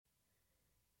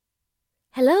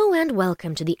Hello and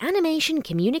welcome to the Animation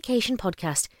Communication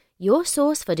Podcast, your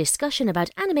source for discussion about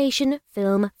animation,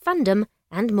 film, fandom,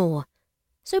 and more.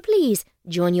 So please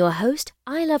join your host,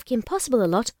 I Love Kim Possible a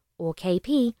Lot, or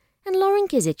KP, and Lauren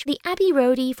Kizich, the Abbey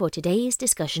Roadie, for today's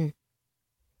discussion.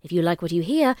 If you like what you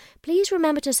hear, please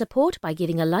remember to support by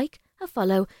giving a like, a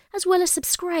follow, as well as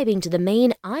subscribing to the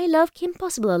main I Love Kim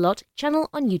Possible a Lot channel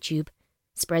on YouTube.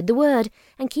 Spread the word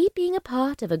and keep being a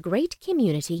part of a great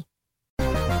community.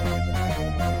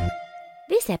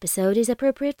 This episode is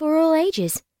appropriate for all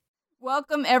ages.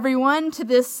 Welcome, everyone, to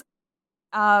this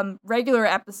regular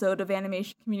episode of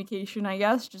Animation Communication, I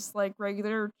guess. Just like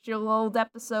regular, chill old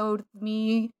episode with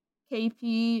me,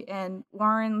 KP, and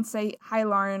Lauren. Say hi,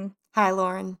 Lauren. Hi,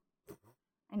 Lauren.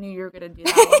 I knew you were going to do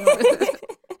that.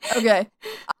 Okay.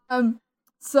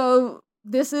 So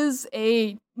this is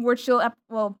a more chill,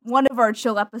 one of our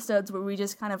chill episodes where we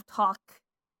just kind of talk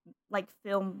like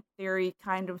film theory,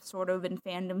 kind of, sort of, and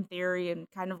fandom theory, and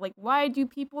kind of like, why do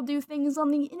people do things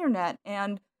on the internet?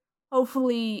 And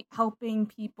hopefully helping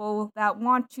people that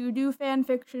want to do fan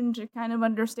fiction to kind of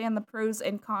understand the pros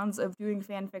and cons of doing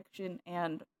fan fiction.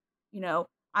 And, you know,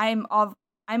 I'm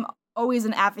always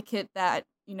an advocate that,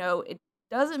 you know, it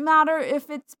doesn't matter if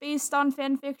it's based on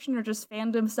fan fiction or just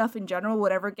fandom stuff in general,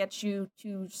 whatever gets you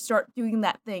to start doing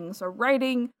that thing. So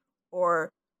writing, or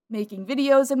making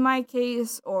videos in my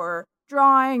case, or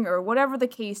drawing, or whatever the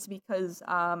case, because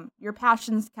your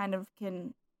passions kind of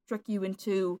can trick you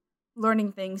into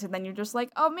learning things, and then you're just like,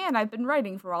 oh man, I've been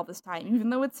writing for all this time, even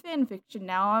though it's fan fiction.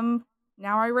 Now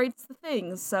I write the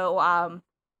things. So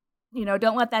you know,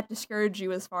 don't let that discourage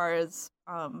you as far as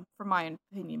from my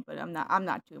opinion, but I'm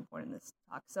not too important in this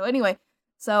talk. So anyway,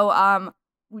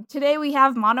 today we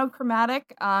have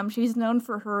Monochromatic. She's known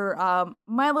for her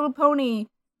My Little Pony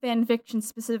fan fiction,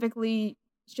 specifically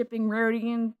shipping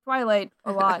Rarity and Twilight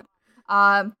a lot.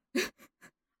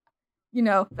 You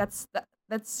know, that's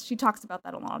she talks about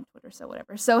that a lot on Twitter, so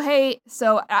whatever. So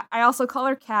I also call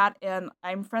her Kat, and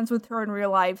I'm friends with her in real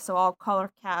life, so I'll call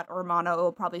her Kat or Mono.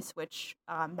 It'll probably switch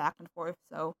back and forth.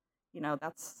 So, you know,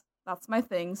 that's my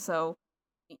thing. So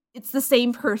it's the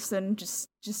same person, just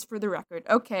for the record.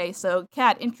 Okay, so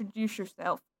Kat, introduce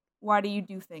yourself. Why do you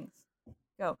do things?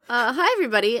 Go. Hi,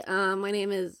 everybody. My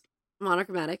name is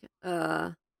Monochromatic.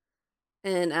 And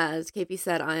as KP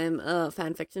said, I'm a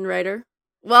fan fiction writer.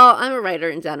 Well, I'm a writer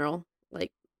in general.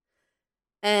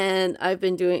 And I've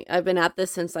been at this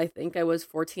since I think I was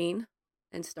 14,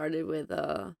 and started with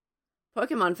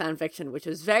Pokemon fan fiction, which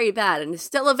was very bad and is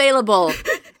still available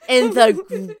in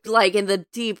the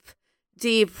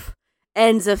deep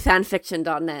ends of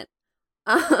fanfiction.net.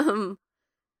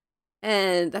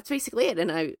 And that's basically it.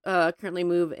 And I currently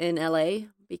move in LA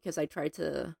because I tried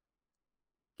to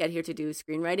get here to do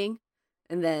screenwriting,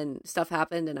 and then stuff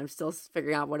happened, and I'm still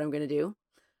figuring out what I'm going to do.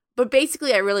 But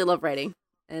basically, I really love writing,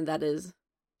 and that is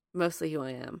mostly who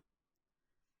I am.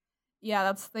 Yeah,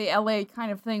 that's the LA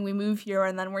kind of thing. We move here,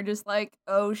 and then we're just like,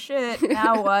 oh shit,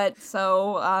 now what?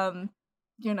 So,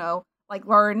 you know, like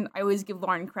Lauren, I always give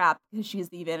Lauren crap because she has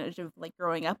the advantage of like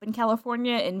growing up in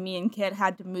California, and me and Kit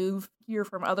had to move here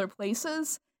from other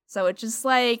places. So it's just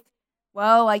like,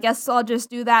 well, I guess I'll just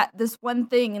do this one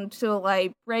thing until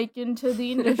I break into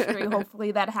the industry.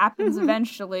 Hopefully that happens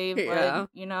eventually. But, yeah.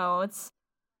 You know, it's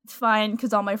fine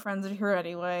because all my friends are here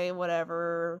anyway,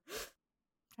 whatever.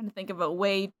 Trying to think of a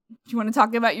way. Do you want to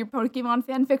talk about your Pokemon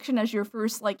fanfiction as your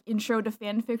first, like, intro to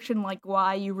fanfiction, like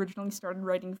why you originally started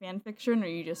writing fanfiction, or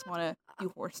you just want to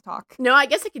do horse talk? No, I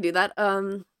guess I could do that.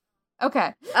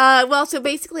 Okay. Well, so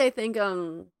basically I think,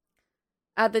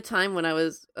 at the time when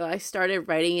I started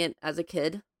writing it as a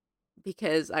kid,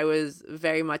 because I was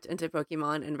very much into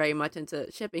Pokemon and very much into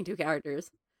shipping two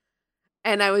characters.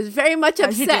 And I was very much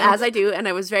upset, as I do, and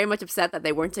I was very much upset that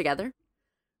they weren't together.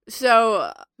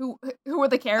 So who were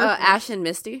the characters? Ash and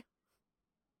Misty.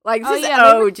 Like, this is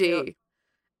OG.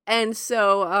 And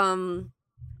so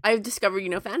I discovered,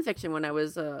 fanfiction when I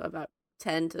was about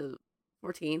 10 to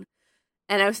 14.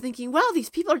 And I was thinking, well, these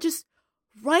people are just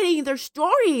writing their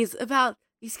stories about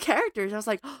these characters. I was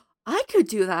like, oh, I could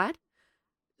do that.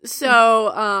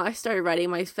 So I started writing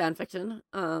my fanfiction.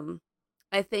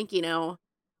 I think,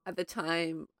 at the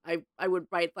time, I would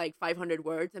write like 500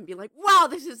 words and be like, wow,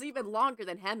 this is even longer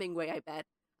than Hemingway, I bet.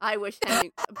 I wish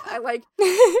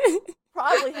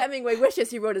probably Hemingway wishes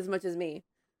he wrote as much as me.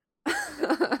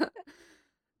 It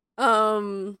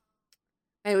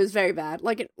was very bad.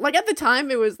 Like at the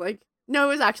time, it was like, no, it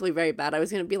was actually very bad. I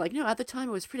was going to be like, no, at the time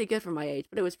it was pretty good for my age,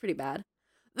 but it was pretty bad.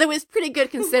 It was pretty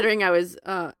good considering I was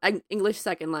English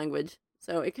second language,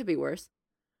 so it could be worse.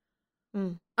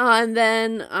 And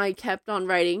then I kept on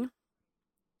writing,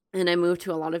 And I moved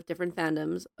to a lot of different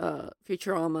fandoms,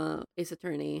 Futurama, Ace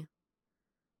Attorney.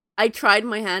 I tried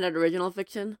my hand at original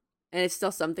fiction, and it's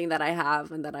still something that I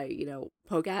have and that I,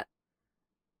 poke at.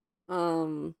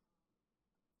 And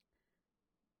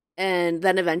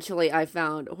then eventually I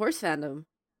found horse fandom,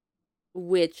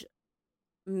 which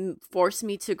forced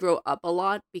me to grow up a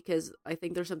lot, because I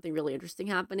think there's something really interesting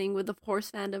happening with the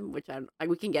horse fandom, which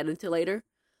we can get into later.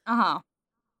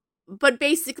 But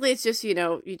basically, it's just,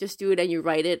 you just do it and you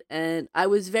write it. And I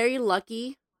was very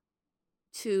lucky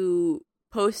to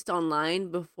post online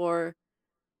before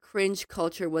cringe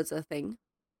culture was a thing.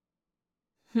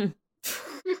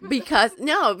 because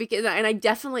and I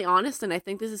definitely honest, and I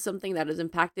think this is something that has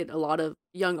impacted a lot of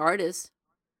young artists.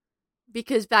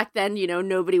 Because back then,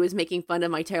 nobody was making fun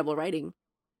of my terrible writing.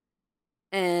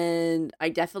 And I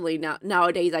definitely,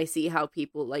 nowadays, I see how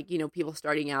people, people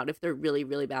starting out, if they're really,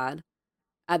 really bad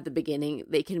at the beginning,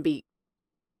 they can be,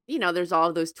 there's all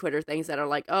of those Twitter things that are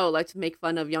like, oh, let's make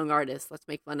fun of young artists. Let's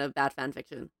make fun of bad fan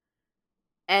fiction.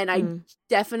 And I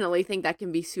definitely think that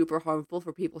can be super harmful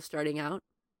for people starting out.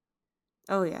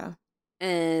 Oh, yeah.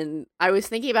 And I was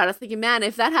thinking, man,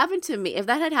 if that had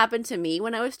happened to me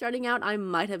when I was starting out, I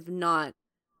might have not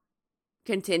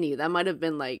continued. That might have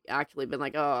been actually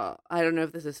been oh, I don't know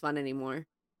if this is fun anymore.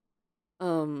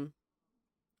 So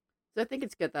I think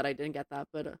it's good that I didn't get that,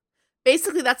 but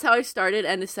basically that's how I started.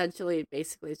 And essentially,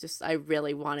 it's just, I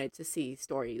really wanted to see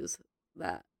stories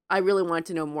that I really wanted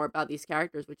to know more about these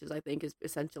characters, which is, I think, is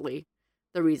essentially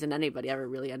the reason anybody ever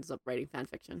really ends up writing fan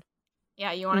fiction.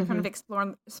 Yeah, you want to kind of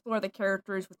explore the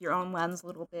characters with your own lens a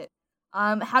little bit.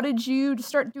 How did you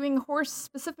start doing horse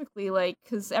specifically?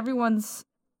 Because everyone's,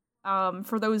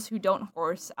 for those who don't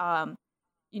horse,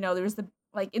 there's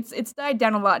it's died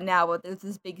down a lot now, but there's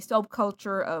this big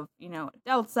subculture of,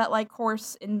 adults that like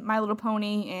horse in My Little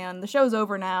Pony, and the show's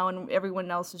over now, and everyone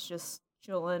else is just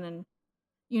chilling, and,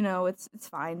 it's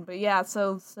fine. But yeah,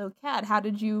 so Kat, how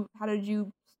did you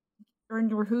earn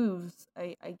your hooves,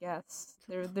 I guess.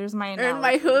 There's my analogy. Earn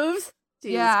my hooves?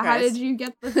 Jesus Christ. How did you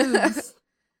get the hooves?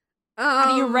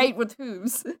 How do you write with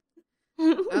hooves?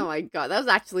 Oh my god, that was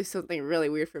actually something really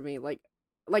weird for me. Like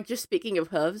just speaking of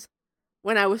hooves,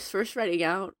 when I was first starting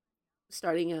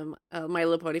My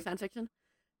Little Pony fanfiction,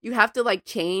 you have to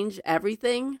change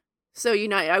everything. So,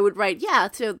 I would write,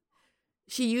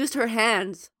 she used her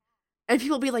hands, and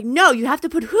people would be like, no, you have to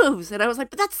put hooves. And I was like,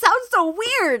 but that sounds so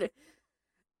weird.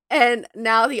 And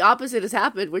now the opposite has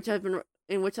happened, which I've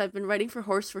been writing for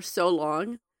horse for so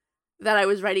long that I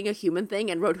was writing a human thing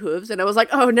and wrote hooves, and I was like,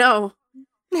 oh no,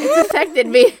 it's affected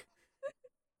me.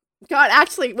 God,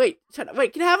 actually, wait, can I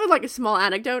have a small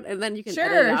anecdote, and then you can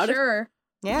edit it out? Sure.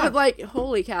 Yeah. But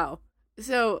holy cow.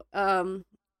 So,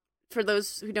 for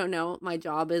those who don't know, my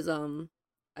job is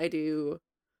I do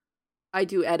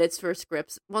edits for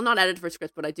scripts. Well, not edit for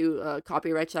scripts, but I do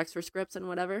copyright checks for scripts and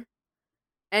whatever.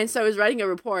 And so I was writing a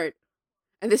report,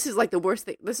 and this is the worst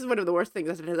thing. This is one of the worst things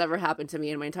that has ever happened to me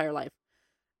in my entire life.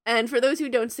 And for those who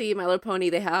don't see My Little Pony,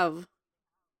 they have...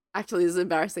 Actually, this is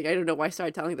embarrassing. I don't know why I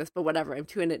started telling this, but whatever. I'm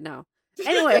doing it now.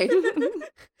 Anyway.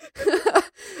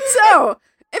 So,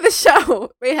 in the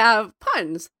show, we have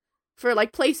puns for,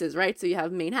 places, right? So you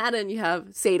have Manhattan, you have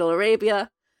Saddle Arabia.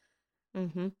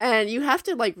 Mm-hmm. And you have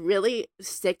to, really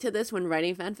stick to this when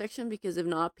writing fanfiction, because if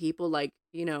not, people, they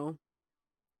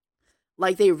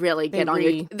really get on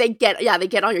your... They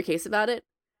get on your case about it.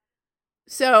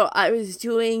 So I was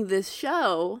doing this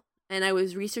show, and I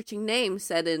was researching names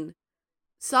set in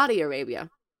Saudi Arabia.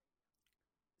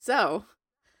 So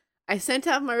I sent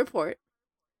out my report,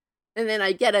 and then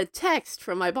I get a text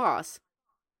from my boss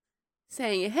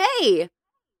saying, hey,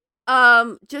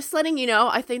 just letting you know,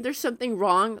 I think there's something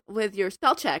wrong with your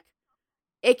spell check.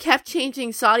 It kept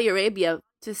changing Saudi Arabia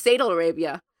to Saddle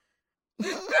Arabia.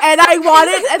 And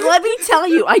let me tell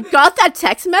you, I got that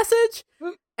text message,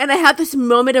 and I had this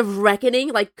moment of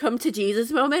reckoning, come to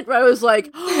Jesus moment, where I was like,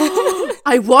 oh,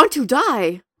 I want to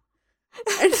die.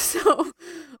 And so,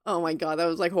 oh my god, that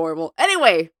was horrible.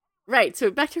 Anyway, right, so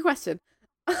back to your question.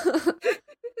 So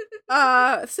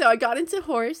I got into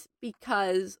horse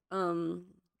because,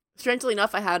 strangely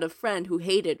enough, I had a friend who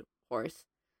hated horse,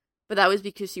 but that was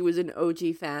because she was an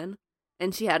OG fan.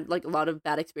 And she had, a lot of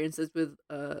bad experiences with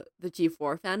the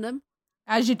G4 fandom.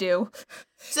 As you do.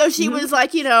 So she was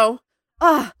like, I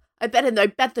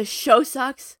bet the show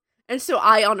sucks. And so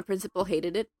I, on a principle,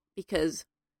 hated it because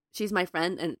she's my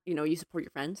friend and, you support your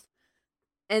friends.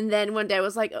 And then one day I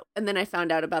was like, oh, and then I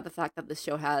found out about the fact that this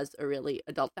show has a really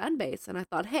adult fan base. And I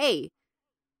thought, hey,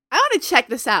 I want to check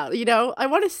this out, I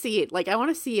want to see it. I want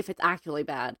to see if it's actually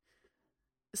bad.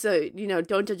 So,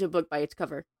 don't judge a book by its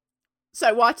cover. So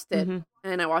I watched it,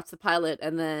 and I watched the pilot,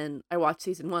 and then I watched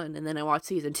season 1, and then I watched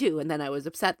season 2, and then I was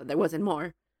upset that there wasn't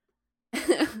more.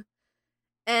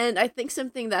 And I think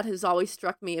something that has always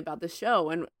struck me about the show,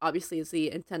 and obviously is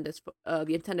the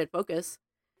intended focus,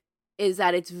 is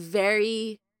that it's a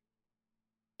very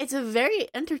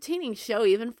entertaining show,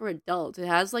 even for adults. It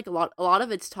has like a lot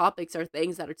of its topics are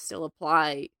things that still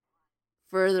apply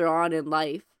further on in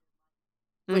life,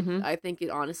 which I think it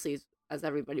honestly is, as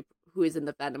everybody who is in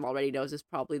the fandom already knows, is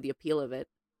probably the appeal of it.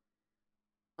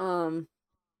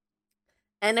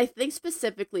 And I think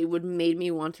specifically what made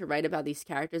me want to write about these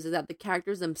characters is that the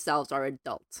characters themselves are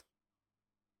adults.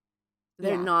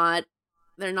 They're not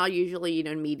usually, you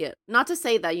know, in media. Not to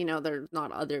say that, you know, there's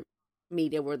not other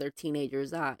media where they're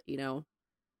teenagers at, you know.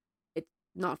 It's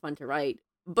not fun to write.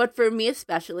 But for me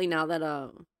especially, now that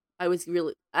I was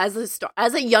really as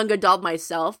a young adult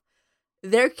myself,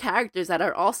 they're characters that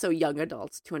are also young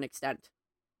adults to an extent.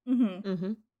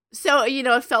 So, you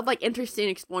know, it felt like interesting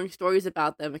exploring stories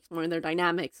about them, exploring their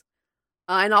dynamics.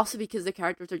 And also because the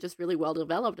characters are just really well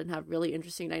developed and have really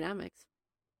interesting dynamics.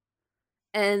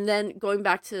 And then going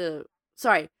back to...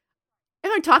 Sorry.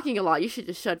 If I'm talking a lot, you should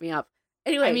just shut me up.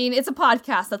 Anyway. I mean, it's a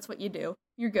podcast. That's what you do.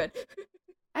 You're good.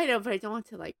 I know, but I don't want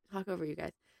to, like, talk over you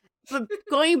guys. But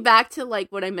going back to,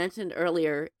 like, what I mentioned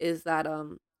earlier is that,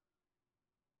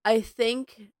 I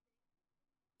think...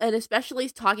 And especially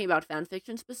talking about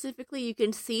fanfiction specifically, you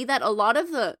can see that a lot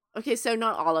of the... Okay, so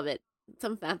not all of it.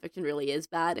 Some fanfiction really is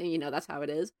bad, and, you know, that's how it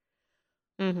is.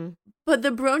 But the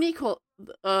Brony...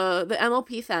 the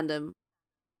MLP fandom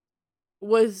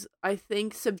was, I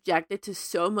think, subjected to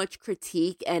so much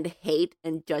critique and hate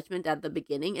and judgment at the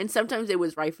beginning, and sometimes it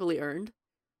was rightfully earned.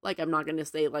 Like, I'm not going to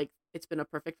say, like, it's been a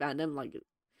perfect fandom. Like,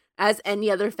 as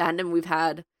any other fandom, we've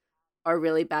had our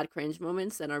really bad cringe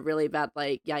moments and our really bad,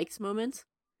 like, yikes moments.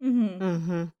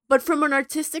 But from an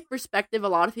artistic perspective, a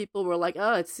lot of people were like,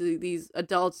 oh, it's these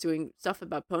adults doing stuff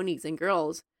about ponies and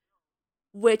girls,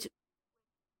 which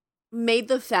made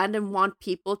the fandom want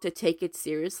people to take it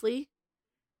seriously.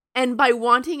 And by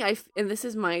wanting, and this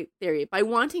is my theory, by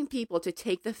wanting people to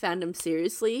take the fandom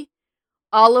seriously,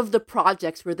 all of the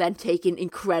projects were then taken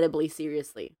incredibly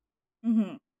seriously.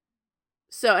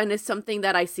 So, and it's something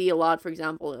that I see a lot, for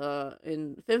example,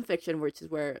 in fanfiction, which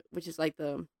is like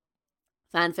the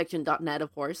fanfiction.net,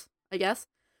 of course, I guess.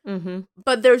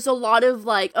 But there's a lot of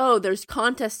like, oh, there's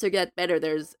contests to get better.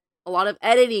 There's a lot of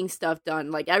editing stuff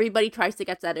done. Like, everybody tries to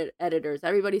get to editors.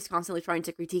 Everybody's constantly trying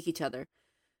to critique each other.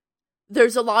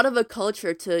 There's a lot of a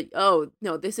culture to, oh,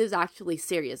 no, this is actually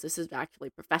serious. This is actually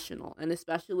professional. And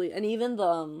especially, and even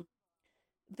the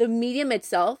medium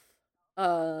itself,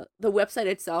 the website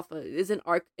itself isn't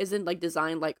like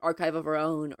designed like Archive of Our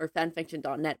Own or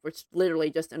fanfiction.net, which is literally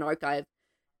just an archive.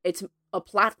 It's a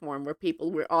platform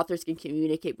where authors can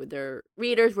communicate with their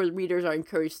readers, where readers are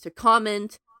encouraged to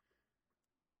comment.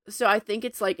 So I think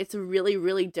it's a really,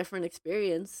 really different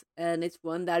experience, and it's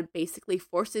one that basically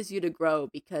forces you to grow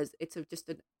because it's just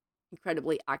an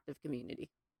incredibly active community.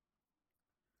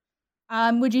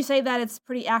 Would you say that it's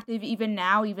pretty active even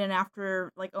now, even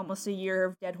after like almost a year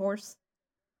of Dead Horse?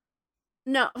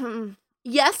 No,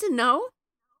 yes and no,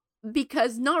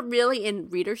 because not really in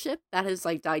readership. That has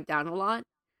like died down a lot.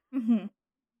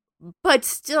 But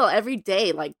still, every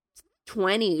day, like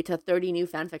 20 to 30 new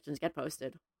fanfictions get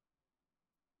posted.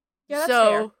 Yeah, that's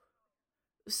fair.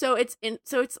 So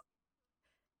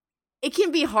it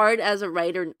can be hard as a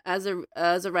writer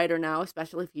now,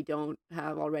 especially if you don't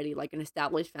have already like an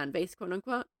established fan base, quote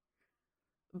unquote.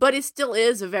 But it still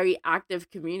is a very active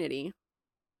community.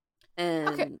 And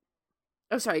okay.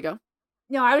 Oh, sorry, go.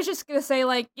 No, I was just gonna say,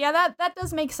 like, yeah, that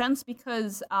does make sense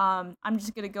because I'm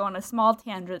just gonna go on a small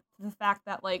tangent to the fact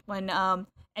that, like, when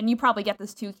and you probably get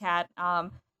this too, Kat,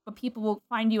 but people will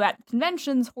find you at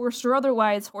conventions, horse or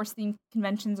otherwise, horse-themed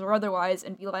conventions or otherwise,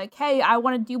 and be like, hey, I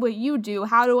want to do what you do,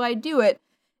 how do I do it?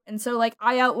 And so, like,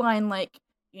 I outline, like,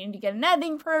 you need to get an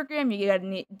editing program, you get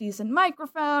a decent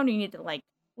microphone, you need to, like,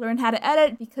 learn how to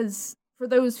edit, because for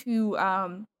those who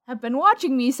have been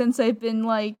watching me since I've been,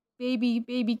 like, baby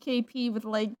KP with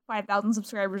like 5,000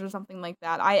 subscribers or something like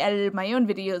that. I edited my own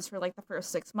videos for like the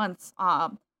first 6 months.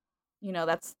 You know,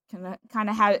 that's kind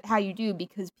of how you do,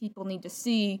 because people need to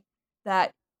see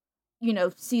that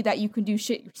you can do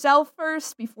shit yourself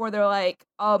first before they're like,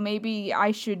 oh, maybe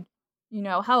I should,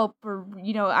 help, or,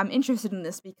 I'm interested in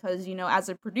this, because, as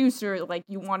a producer, like,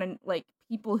 you want to, like,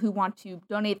 people who want to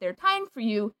donate their time for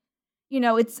you,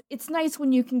 it's nice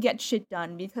when you can get shit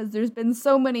done, because there's been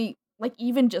so many, like,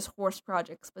 even just horse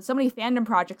projects, but so many fandom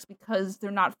projects, because they're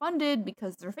not funded,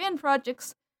 because they're fan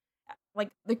projects, like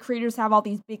the creators have all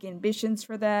these big ambitions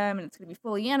for them, and it's gonna be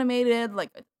fully animated, like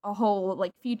a whole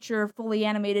like feature fully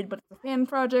animated, but it's a fan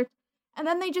project, and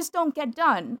then they just don't get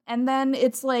done, and then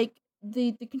it's like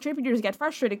the contributors get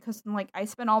frustrated because like I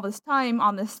spent all this time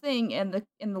on this thing, and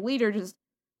the leader just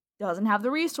doesn't have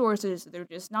the resources, they're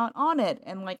just not on it,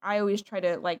 and like I always try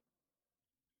to like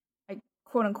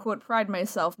quote unquote pride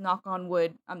myself, knock on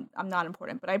wood, I'm not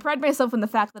important, but I pride myself in the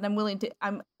fact that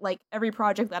I'm like every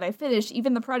project that I finish,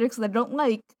 even the projects that I don't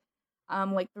like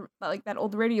that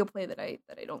old radio play that I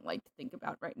don't like to think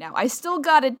about right now, I still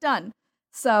got it done.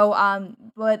 So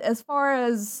but as far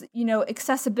as, you know,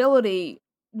 accessibility,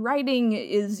 writing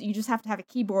is, you just have to have a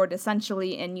keyboard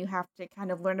essentially, and you have to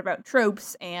kind of learn about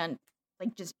tropes and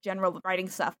like just general writing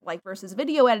stuff, like versus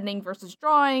video editing versus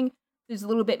drawing. There's a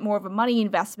little bit more of a money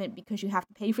investment because you have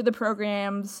to pay for the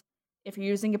programs. If you're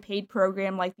using a paid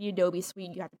program like the Adobe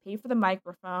Suite, you have to pay for the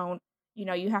microphone. You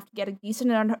know, you have to get a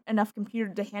decent enough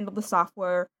computer to handle the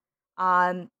software.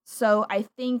 So I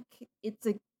think it's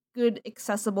a good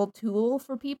accessible tool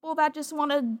for people that just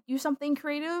want to do something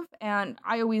creative. And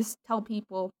I always tell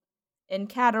people, and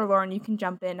Kat or Lauren, you can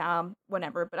jump in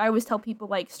whenever, but I always tell people,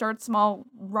 like, start small,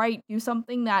 write, do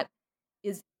something that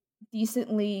is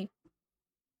decently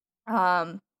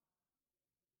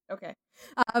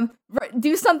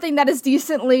do something that is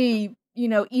decently, you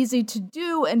know, easy to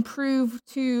do, and prove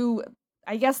to,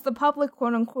 I guess, the public,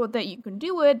 quote unquote, that you can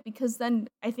do it, because then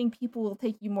I think people will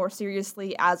take you more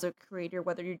seriously as a creator,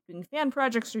 whether you're doing fan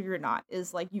projects or you're not,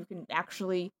 is like you can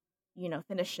actually, you know,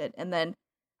 finish it. And then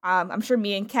I'm sure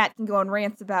me and Kat can go on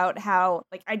rants about how,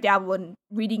 like, I dabble in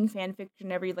reading fan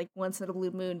fiction every like once in a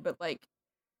blue moon, but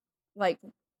like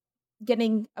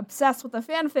getting obsessed with a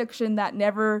fan fiction that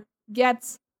never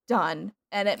gets done,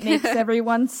 and it makes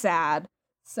everyone sad.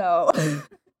 So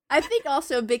I think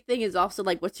also a big thing is also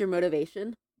like, what's your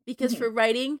motivation? Because for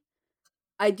writing,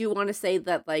 I do want to say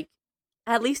that, like,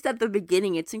 at least at the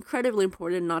beginning, it's incredibly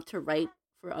important not to write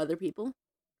for other people.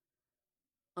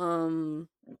 But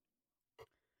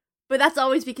that's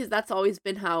always because that's always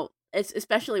been how,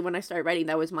 especially when I started writing,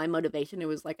 that was my motivation. It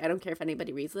was like, I don't care if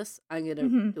anybody reads this. I'm going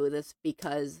to do this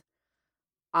because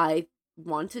I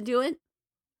want to do it.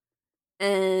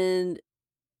 And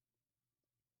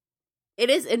it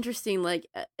is interesting, like,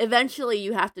 eventually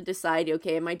you have to decide,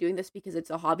 okay, am I doing this because it's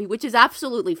a hobby, which is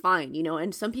absolutely fine, you know,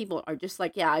 and some people are just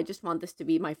like, yeah, I just want this to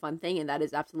be my fun thing, and that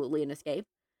is absolutely an escape.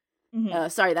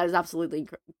 Sorry, that is absolutely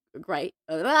great.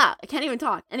 I can't even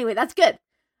talk. Anyway, that's good.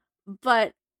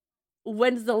 But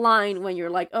when's the line when you're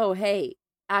like, oh, hey,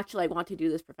 actually, I want to do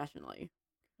this professionally.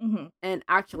 And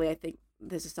actually, I think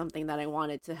this is something that I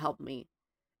wanted to help me.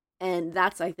 And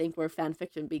that's, I think, where fan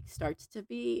fiction starts to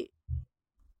be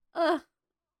a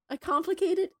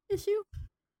complicated issue.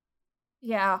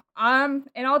 Yeah. And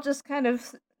I'll just kind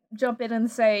of jump in and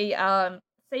say,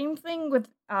 same thing with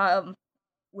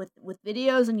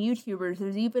videos and YouTubers.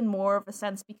 There's even more of a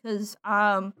sense because,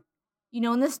 you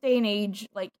know, in this day and age,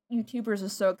 like, YouTubers are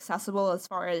so accessible as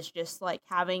far as just like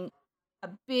having a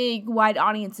big, wide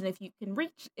audience, and if you can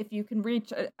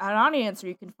reach an audience, or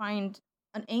you can find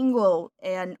an angle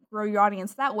and grow your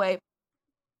audience that way,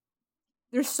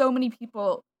 there's so many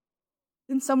people,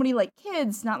 and so many, like,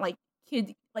 kids, not like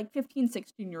kids, like 15,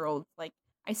 16-year-olds, like,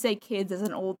 I say kids as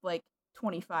an old, like,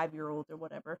 25-year-old or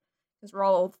whatever, because we're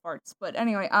all old farts, but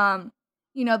anyway,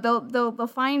 you know, they'll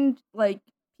find, like,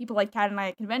 people like Kat and I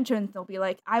at conventions, they'll be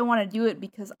like, I want to do it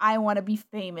because I want to be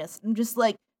famous. I'm just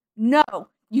like, no,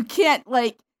 you can't,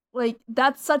 like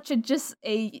that's such a just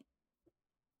a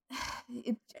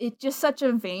it's just such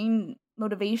a vain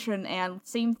motivation. And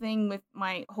same thing with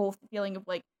my whole feeling of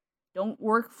like, don't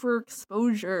work for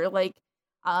exposure, like,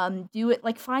 do it,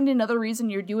 like, find another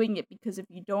reason you're doing it, because if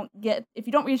you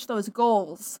don't reach those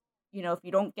goals, you know, if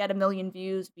you don't get 1 million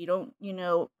views, if you don't, you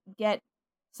know, get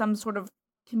some sort of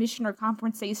commission or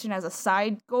compensation as a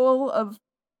side goal of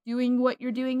doing what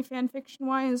you're doing fanfiction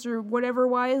wise or whatever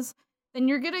wise, then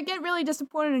you're gonna get really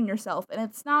disappointed in yourself, and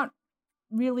it's not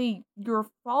really your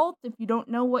fault if you don't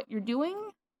know what you're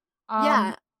doing.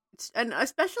 Yeah, and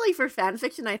especially for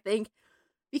fanfiction, I think,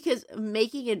 because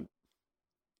making it,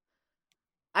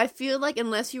 I feel like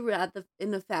unless you were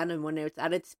in the fandom when it's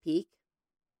at its peak,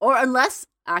 or unless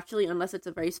it's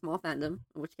a very small fandom,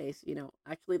 in which case, you know,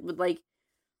 actually would, like,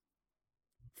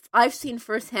 I've seen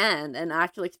firsthand and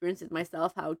actually experienced it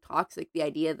myself how toxic the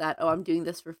idea that, oh, I'm doing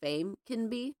this for fame can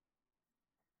be,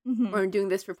 or I'm doing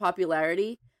this for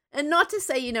popularity. And not to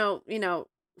say, you know,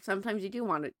 sometimes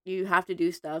you have to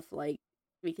do stuff, like,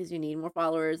 because you need more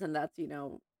followers, and that's, you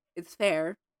know, it's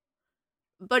fair.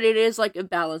 But it is, like, a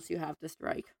balance you have to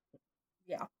strike.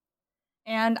 Yeah.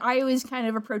 And I always kind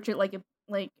of approach it like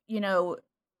like,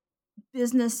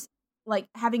 business, like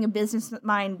having a business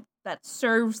mind that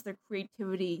serves the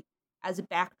creativity as a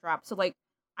backdrop. So like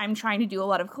I'm trying to do a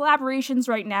lot of collaborations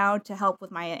right now to help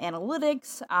with my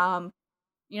analytics,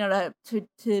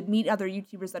 to meet other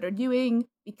YouTubers that are doing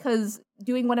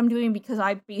what I'm doing, because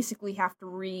I basically have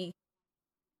to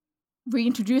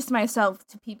reintroduce myself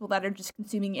to people that are just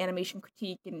consuming animation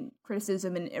critique and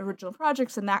criticism and original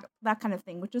projects and that kind of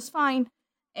thing, which is fine.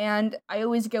 And I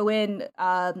always go in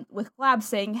with collabs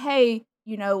saying, hey,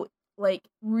 like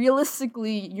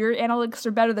realistically, your analytics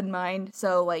are better than mine.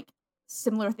 So like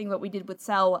similar thing what we did with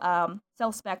Cell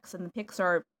Specs and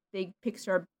the big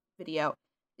Pixar video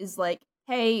is like,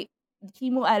 hey, the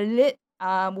team will edit it.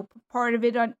 We'll put part of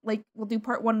it on, like, we'll do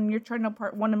part 1 on your channel,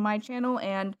 part 1 on my channel,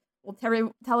 and we'll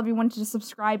tell everyone to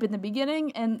subscribe in the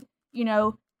beginning. And,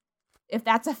 if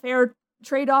that's a fair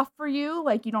trade-off for you,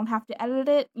 like, you don't have to edit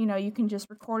it, you can just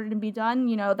record it and be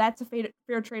done, that's a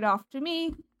fair trade-off to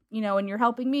me, and you're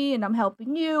helping me, and I'm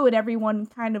helping you, and everyone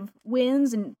kind of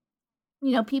wins, and,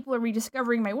 people are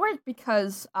rediscovering my work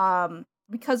because of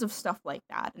stuff like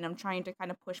that, and I'm trying to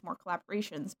kind of push more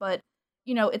collaborations. But,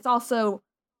 it's also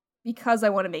because I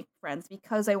want to make friends,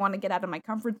 because I want to get out of my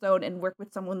comfort zone and work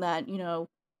with someone that,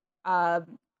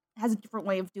 has a different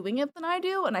way of doing it than I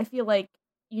do. And I feel like,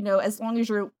 as long as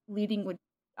you're leading with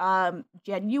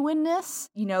genuineness,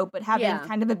 but having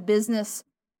kind of a business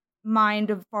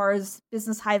mind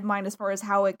business hive mind as far as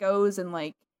how it goes, and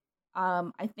like,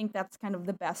 I think that's kind of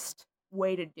the best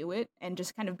way to do it, and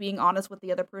just kind of being honest with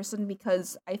the other person,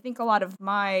 because I think a lot of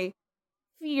my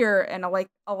fear, and like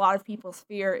a lot of people's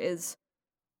fear, is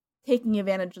taking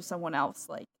advantage of someone else,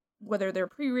 like whether they're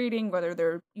pre-reading, whether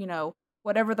they're,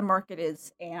 whatever the market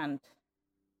is. And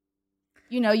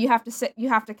you have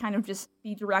to kind of just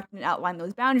be direct and outline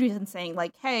those boundaries and saying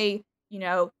like, hey,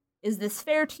 is this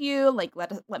fair to you? Like,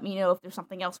 let me know if there's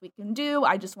something else we can do.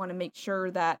 I just want to make sure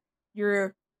that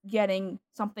you're getting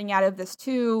something out of this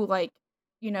too, like,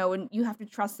 and you have to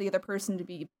trust the other person to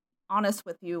be honest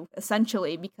with you,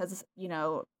 essentially, because,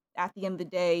 at the end of the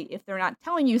day, if they're not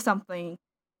telling you something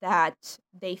that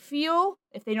they feel,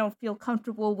 if they don't feel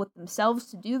comfortable with themselves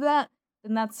to do that,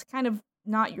 then that's kind of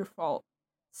not your fault.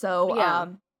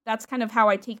 So that's kind of how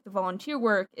I take the volunteer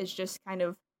work, is just kind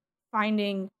of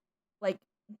finding, like,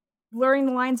 blurring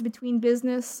the lines between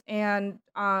business and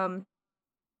fun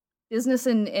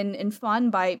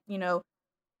by,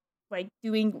 like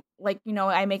doing, like,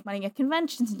 I make money at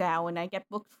conventions now and I get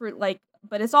booked for, like,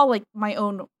 but it's all like my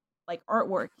own, like,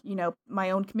 artwork,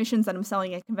 my own commissions that I'm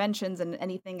selling at conventions, and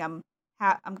anything I'm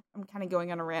kind of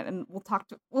going on a rant, and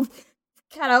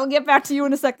I'll get back to you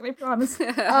in a second, I promise.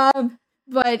 But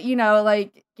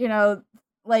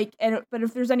but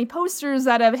if there's any posters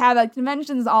that I've had at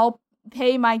conventions, I'll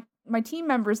pay my team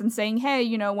members and saying, hey,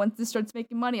 once this starts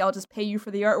making money, I'll just pay you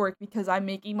for the artwork because I'm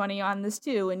making money on this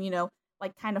too. And,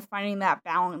 like, kind of finding that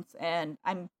balance. And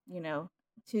I'm, to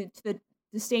the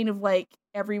disdain of, like,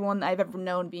 everyone I've ever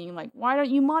known being like, why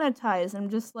don't you monetize? I'm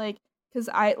just like, because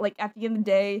I, like, at the end of the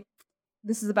day,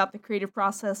 this is about the creative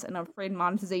process, and I'm afraid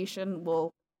monetization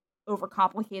will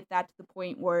overcomplicate that to the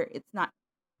point where it's not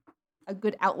a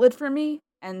good outlet for me.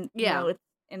 And, it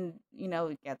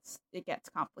gets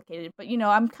complicated. But,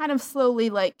 I'm kind of slowly,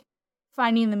 like,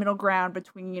 finding the middle ground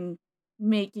between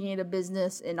making it a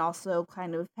business and also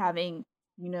kind of having,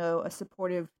 a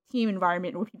supportive team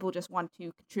environment where people just want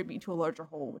to contribute to a larger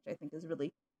whole, which I think is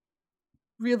really,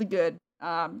 really good.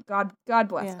 God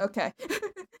bless. Yeah. Okay.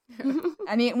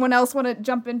 Anyone else want to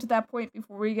jump into that point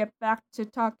before we get back to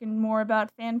talking more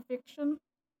about fan fiction?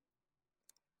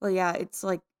 Well, yeah, it's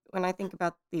like, when I think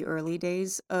about the early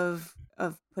days of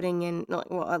putting in,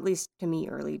 well, at least to me,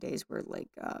 early days were like,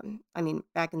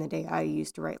 back in the day, I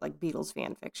used to write like Beatles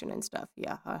fan fiction and stuff.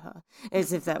 Yeah,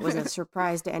 as if that was a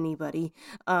surprise to anybody.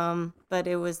 But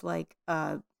it was like,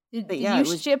 did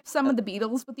you ship some of the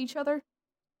Beatles with each other?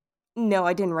 No,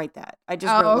 I didn't write that. I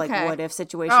just wrote like what if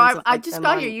situations. Oh, I just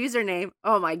got your username.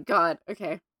 Oh my god.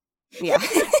 Okay. Yeah.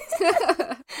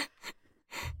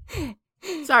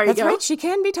 Sorry, that's right. She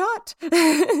can be taught.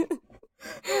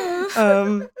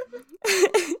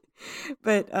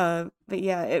 But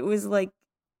yeah, it was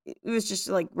just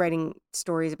like writing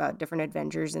stories about different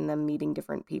adventures and them meeting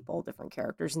different people, different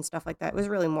characters and stuff like that. It was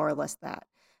really more or less that.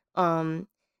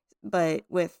 But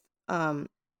with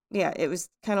yeah, it was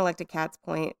kind of like to Kat's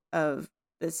point of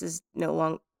this is no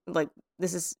longer like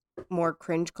this is more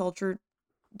cringe culture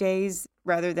days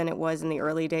rather than it was in the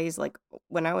early days. Like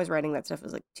when I was writing that stuff, it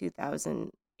was like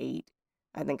 2008,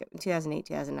 I think 2008,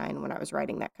 2009 when I was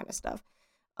writing that kind of stuff.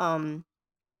 And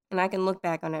I can look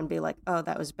back on it and be like, oh,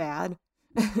 that was bad.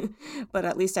 but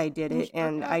at least I did it,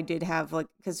 and I did have like,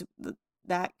 because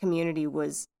that community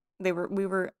was, we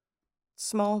were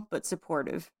small but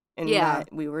supportive, and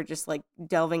that we were just like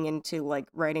delving into like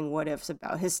writing what ifs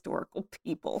about historical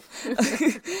people.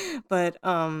 But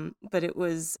it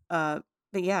was but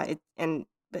yeah,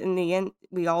 but in the end,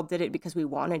 we all did it because we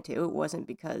wanted to. It wasn't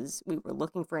because we were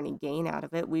looking for any gain out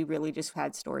of it. We really just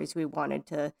had stories we wanted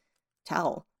to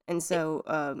tell. And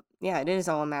so, yeah, it is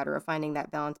all a matter of finding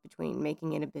that balance between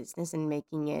making it a business and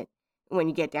making it, when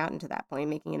you get down to that point,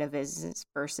 making it a business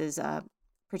versus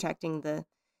protecting the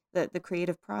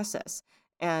creative process.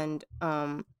 And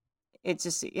it's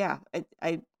just, yeah,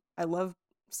 I love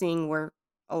seeing where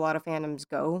a lot of fandoms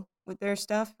go with their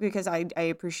stuff, because I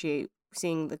appreciate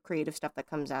seeing the creative stuff that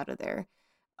comes out of there.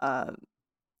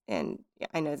 And yeah,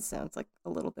 I know this sounds like a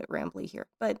little bit rambly here,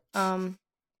 but no,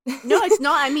 it's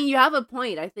not. I mean, you have a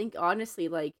point. I think honestly,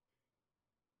 like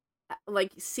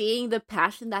seeing the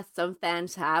passion that some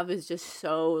fans have is just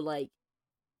so like,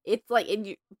 it's like,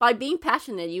 by being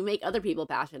passionate, you make other people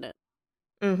passionate.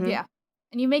 Mm-hmm. Yeah,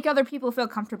 and you make other people feel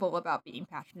comfortable about being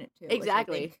passionate too.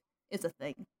 Exactly, is a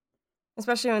thing.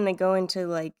 Especially when they go into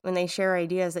like, when they share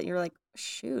ideas that you're like,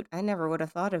 shoot, I never would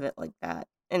have thought of it like that.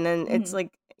 And then it's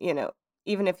like, you know,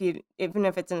 even if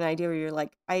it's an idea where you're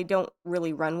like, I don't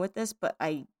really run with this, but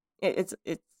I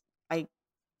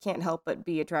can't help but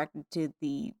be attracted to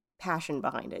the passion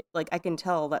behind it. Like, I can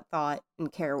tell that thought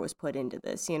and care was put into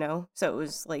this, you know? So it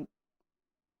was like,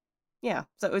 yeah.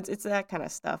 So it's that kind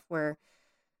of stuff where,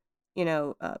 you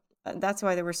know, that's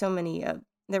why there were so many,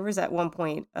 there was at one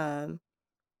point, and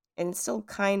it's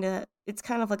kind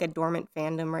of like a dormant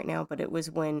fandom right now, but it was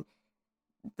when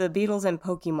the Beatles and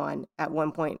Pokemon at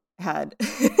one point had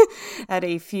had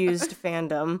a fused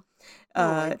fandom.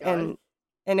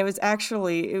 And it was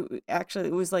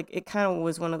it was like, it kind of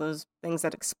was one of those things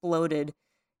that exploded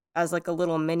as like a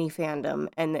little mini fandom,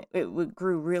 and it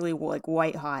grew really like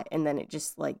white hot, and then it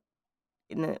just like,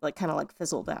 and then it like kind of like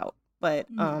fizzled out. But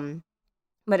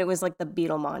it was like the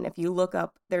Beatlemon. If you look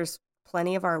up, there's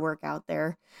plenty of artwork out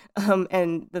there.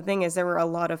 And the thing is, there were a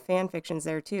lot of fan fictions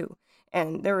there too.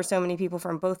 And there were so many people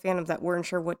from both fandoms that weren't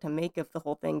sure what to make of the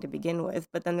whole thing to begin with.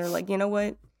 But then they're like, you know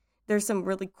what? There's some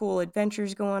really cool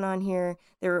adventures going on here.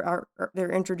 They're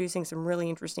introducing some really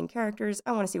interesting characters.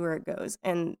 I want to see where it goes.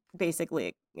 And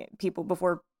basically, people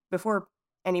before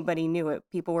anybody knew it,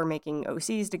 people were making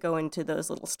OCs to go into those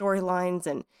little storylines,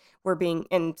 and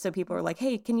so people were like,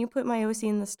 hey, can you put my OC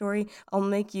in the story? I'll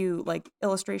make you like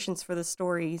illustrations for the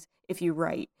stories if you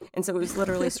write. And so it was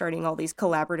literally starting all these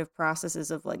collaborative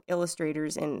processes of like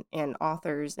illustrators and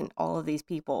authors and all of these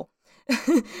people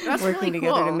working really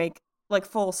together cool. to make like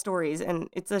full stories. And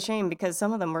it's a shame because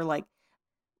some of them were like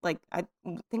I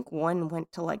think one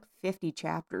went to like 50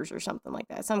 chapters or something like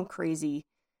that, some crazy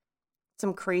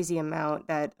amount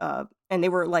that and they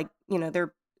were like, you know,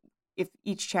 if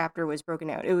each chapter was broken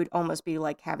out, it would almost be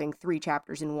like having 3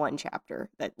 chapters in one chapter,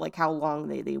 that like how long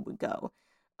they would go.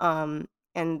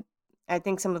 And I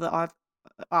think some of the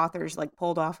authors like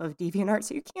pulled off of DeviantArt,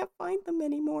 so you can't find them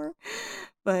anymore.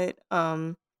 But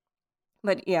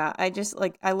yeah, I just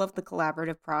like, I love the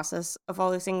collaborative process of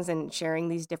all these things and sharing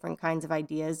these different kinds of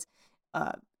ideas,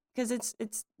 because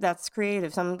that's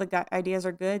creative. Some of the ideas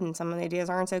are good and some of the ideas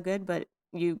aren't so good, but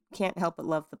you can't help but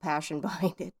love the passion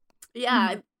behind it.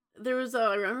 Yeah, there was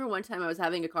I remember one time I was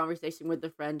having a conversation with a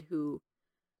friend who,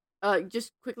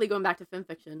 just quickly going back to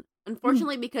fanfiction,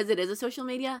 unfortunately, because it is a social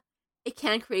media, it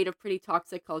can create a pretty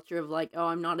toxic culture of like, oh,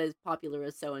 I'm not as popular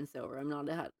as so-and-so, or I'm not,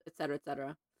 et cetera, et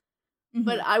cetera.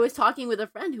 But I was talking with a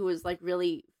friend who was like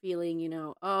really feeling, you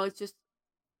know, oh, it's just,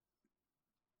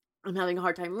 I'm having a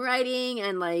hard time writing,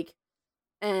 and like,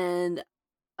 and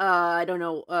I don't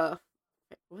know, what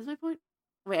was my point?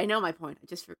 Wait, I know my point.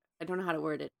 I don't know how to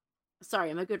word it. Sorry,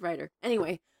 I'm a good writer.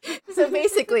 Anyway, so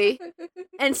basically,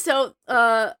 and so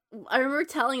I remember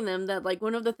telling them that like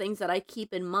one of the things that I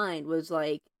keep in mind was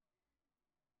like,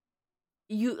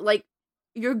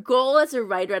 your goal as a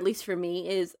writer, at least for me,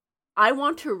 is I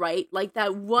want to write like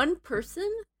that one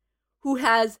person who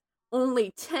has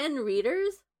only 10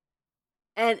 readers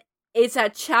and it's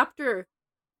at chapter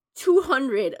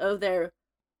 200 of their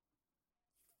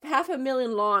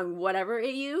 500,000 long whatever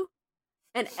AU,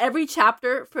 and every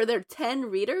chapter for their 10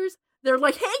 readers, they're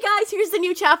like, hey guys, here's the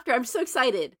new chapter, I'm so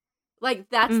excited. Like,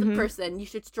 that's the person you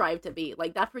should strive to be.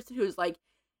 Like, that person who's like,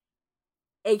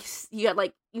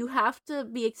 you have to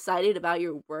be excited about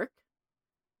your work,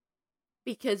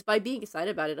 because by being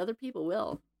excited about it, other people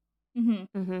will.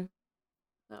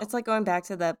 So. It's like going back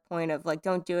to that point of like,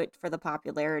 don't do it for the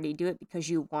popularity, do it because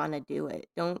you want to do it.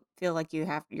 Don't feel like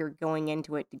you're going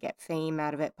into it to get fame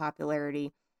out of it,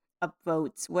 popularity.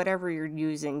 upvotes, whatever you're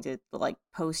using to like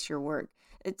post your work.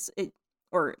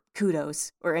 Or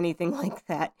kudos or anything like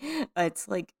that. It's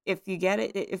like if you get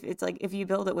it, if you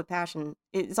build it with passion,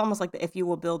 it's almost like if you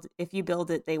build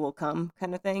it, they will come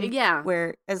kind of thing. Yeah.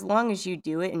 Where as long as you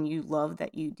do it and you love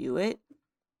that you do it,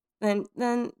 then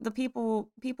the people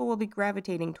will be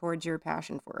gravitating towards your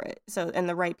passion for it. So and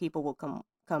the right people will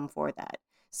come for that.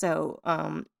 So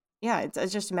yeah,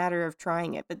 it's just a matter of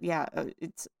trying it. But yeah,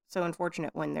 it's so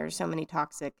unfortunate when there's so many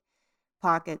toxic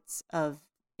pockets of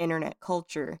internet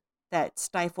culture that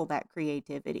stifle that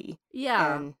creativity.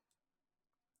 Yeah. And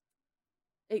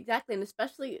exactly, and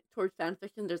especially towards fan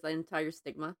fiction, there's an entire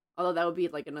stigma. Although that would be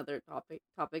like another topic.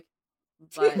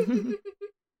 But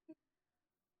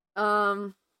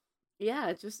yeah,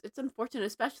 it's unfortunate,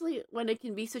 especially when it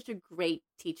can be such a great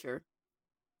teacher.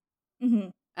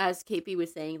 Mm-hmm. As KP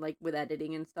was saying, like with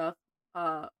editing and stuff.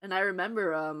 And I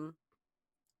remember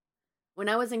when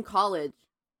I was in college,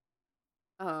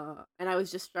 and I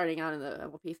was just starting out in the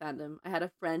MLP fandom, I had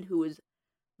a friend who was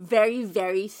very,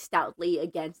 very stoutly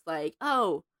against, like,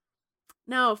 oh,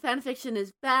 no, fanfiction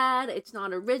is bad, it's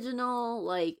not original,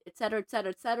 like, etc.,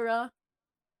 etc., etc.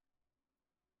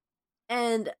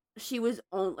 And she was,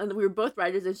 and we were both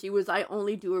writers, and she was, I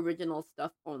only do original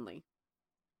stuff only.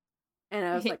 And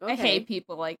I was like, okay. I hate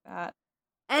people like that.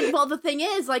 And, well, the thing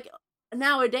is, like,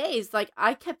 nowadays, like,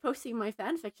 I kept posting my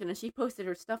fanfiction, and she posted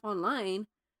her stuff online.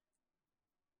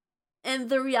 And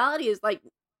the reality is, like,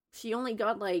 she only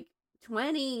got, like,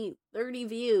 20, 30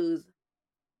 views.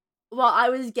 While I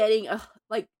was getting, a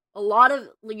lot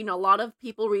of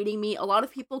people reading me, a lot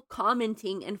of people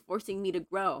commenting and forcing me to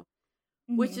grow.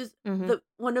 Mm-hmm. Which is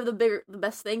one of the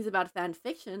best things about fan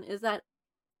fiction is that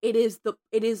it is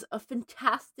a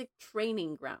fantastic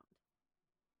training ground.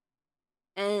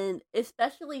 And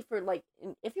especially for, like,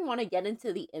 if you want to get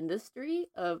into the industry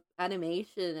of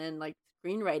animation and, like,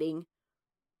 screenwriting,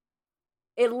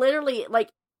 it literally, like,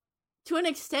 to an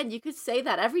extent, you could say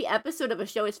that every episode of a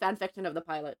show is fan fiction of the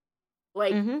pilot.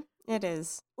 Like, it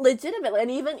is legitimately,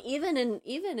 and even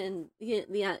in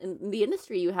the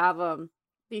industry, you have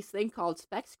these thing called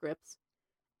spec scripts,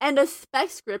 and a spec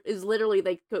script is literally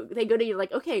they go to you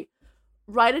like, okay,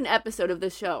 write an episode of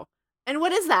this show, and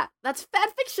what is that? That's fan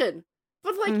fiction,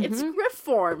 but like it's script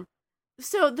form.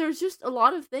 So there's just a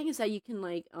lot of things that you can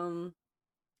like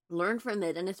learn from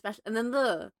it, and especially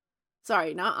then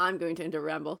sorry, now I'm going to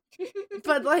ramble,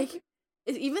 but like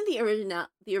is even the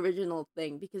original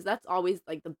thing, because that's always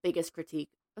like the biggest critique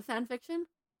of fan fiction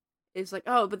is like,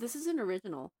 oh, but this isn't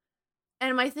original.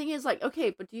 And my thing is like,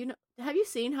 okay, but have you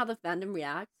seen how the fandom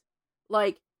reacts?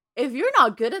 Like, if you're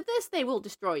not good at this, they will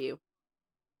destroy you.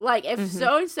 Like, if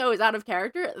so-and-so is out of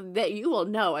character, that you will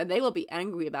know, and they will be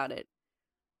angry about it.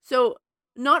 So,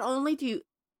 not only do you...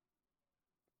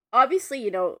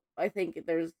 Obviously, I think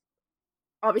there's...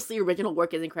 Obviously, original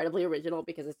work is incredibly original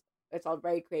because it's all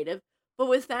very creative. But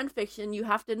with fan fiction, you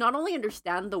have to not only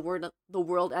understand the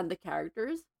world and the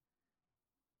characters,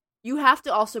 you have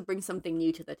to also bring something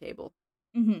new to the table.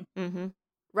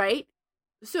 Right?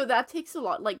 So that takes a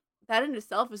lot. Like, that in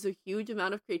itself is a huge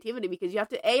amount of creativity, because you have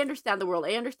to understand the world,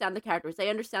 understand the characters,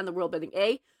 understand the world building,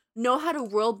 know how to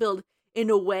world build in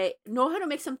a way, know how to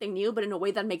make something new, but in a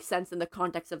way that makes sense in the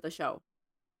context of the show.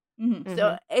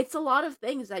 So it's a lot of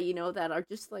things that, that are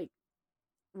just like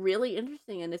really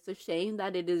interesting, and it's a shame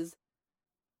that it is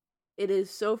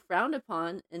so frowned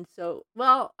upon, and so,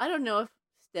 well, I don't know if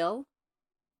still,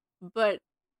 but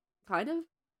kind of.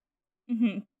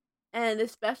 And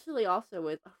especially also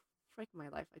with, frick my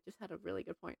life, I just had a really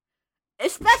good point.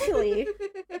 Especially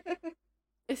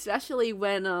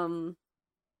when, oh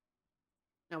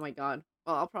my god,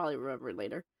 well, I'll probably remember it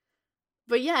later.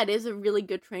 But yeah, it is a really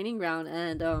good training ground,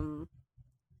 and,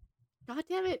 god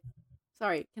damn it.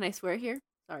 Sorry, can I swear here?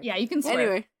 Sorry. Yeah, you can swear.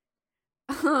 Anyway.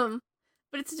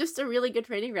 But it's just a really good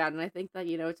training ground, and I think that,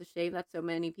 it's a shame that so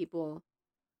many people,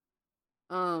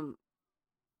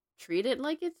 treat it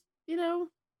like it's,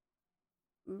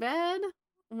 bad,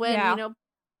 when,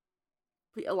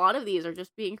 a lot of these are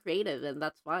just being creative, and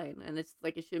that's fine, and it's,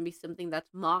 like, it shouldn't be something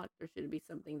that's mocked, or shouldn't be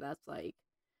something that's, like,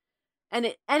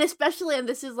 and especially, and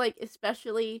this is, like,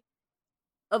 especially,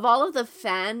 of all of the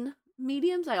fan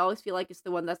mediums, I always feel like it's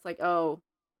the one that's, like, oh,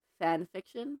 fan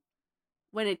fiction,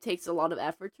 when it takes a lot of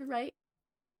effort to write.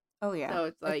 Oh, yeah. So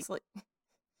it's like...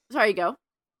 Sorry, go.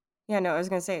 Yeah, no, I was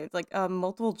going to say, it's like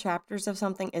multiple chapters of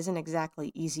something isn't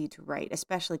exactly easy to write,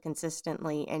 especially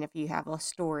consistently, and if you have a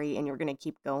story and you're going to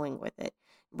keep going with it,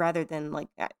 rather than like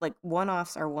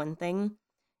one-offs are one thing,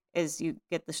 is you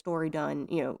get the story done,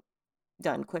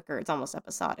 done quicker. It's almost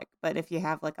episodic. But if you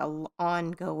have like a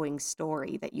ongoing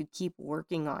story that you keep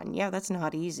working on, yeah, that's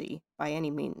not easy by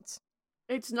any means.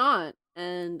 It's not,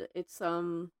 and it's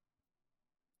and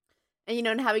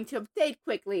and having to update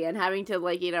quickly and having to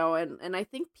like and I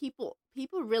think people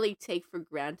really take for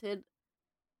granted.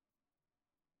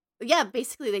 Yeah,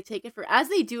 basically they take it for, as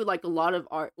they do like a lot of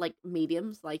art, like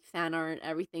mediums, like fan art and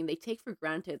everything, they take for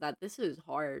granted that this is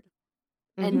hard.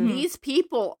 And these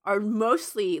people are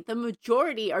the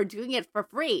majority are doing it for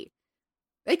free.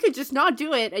 They could just not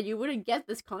do it and you wouldn't get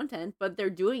this content, but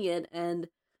they're doing it. And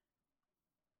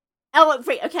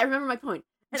wait, okay, I remember my point.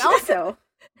 And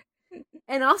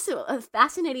also a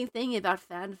fascinating thing about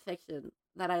fan fiction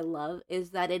that I love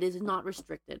is that it is not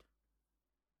restricted.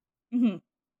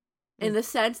 In the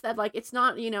sense that, like, it's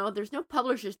not, there's no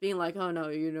publishers being like, oh no,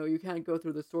 you can't go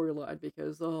through the storyline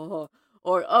because, or,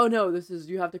 oh no,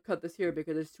 you have to cut this here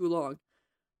because it's too long.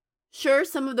 Sure,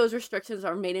 some of those restrictions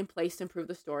are made in place to improve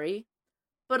the story,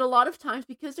 but a lot of times,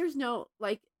 because there's no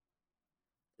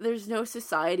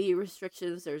society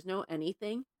restrictions, there's no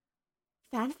anything,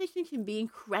 fanfiction can be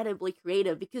incredibly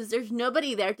creative because there's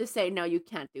nobody there to say, no, you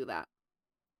can't do that.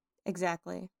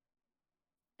 Exactly.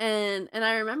 And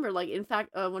I remember, like, in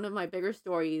fact, one of my bigger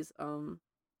stories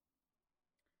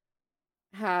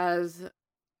has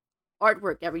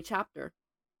artwork every chapter.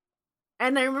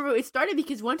 And I remember it started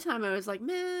because one time I was like,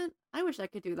 man, I wish I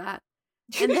could do that.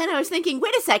 And then I was thinking,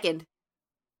 wait a second,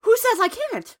 who says I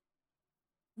can't?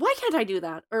 Why can't I do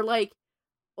that?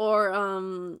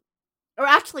 Or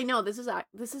actually, no, this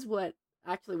is what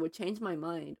actually would change my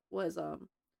mind was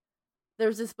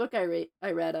there's this book I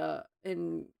read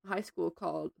in high school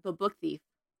called The Book Thief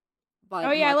by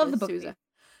Martha I love The Book Souza. Thief.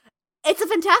 It's a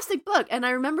fantastic book, and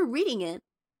I remember reading it.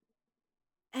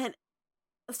 And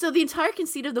so the entire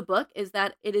conceit of the book is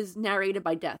that it is narrated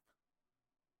by Death.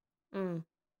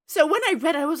 So when I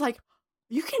read it, I was like,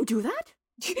 you can do that?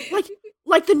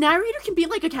 like the narrator can be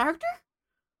like a character?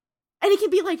 And he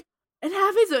can be like, and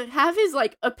have his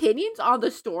like opinions on the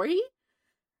story?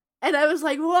 And I was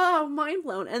like, wow, mind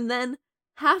blown. And then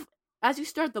as you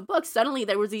start the book, suddenly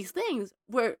there was these things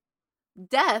where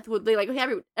Death would be like, okay,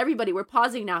 everybody, we're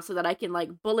pausing now so that I can like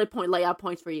bullet point layout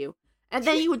points for you. And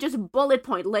then you would just bullet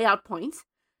point layout points.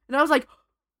 And I was like,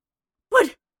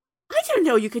 but I didn't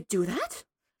know you could do that.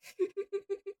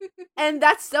 And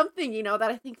that's something, that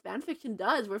I think fanfiction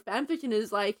does, where fanfiction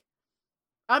is like,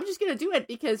 I'm just going to do it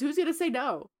because who's going to say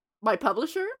no? My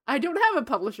publisher? I don't have a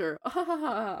publisher.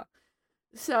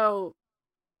 So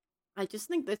I just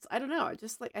think that's, I don't know.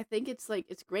 I think it's like,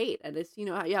 it's great. And it's,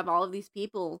 you have all of these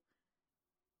people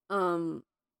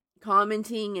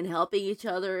commenting and helping each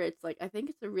other. It's like, I think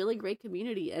it's a really great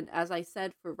community. And as I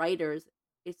said, for writers,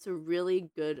 it's a really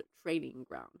good training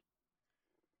ground.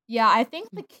 Yeah, I think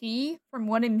the key from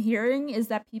what I'm hearing is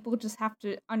that people just have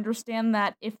to understand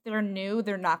that if they're new,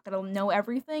 they're not going to know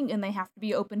everything and they have to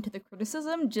be open to the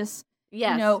criticism. Just,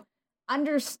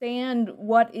 understand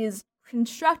what is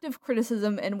constructive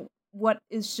criticism and what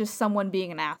is just someone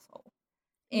being an asshole.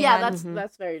 And, yeah,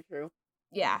 that's very true.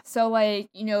 Yeah, so like,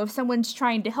 if someone's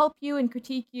trying to help you and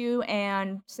critique you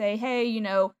and say, hey,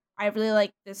 I really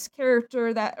like this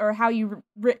character or how you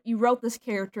wrote this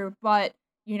character, but,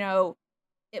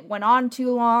 it went on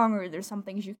too long, or there's some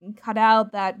things you can cut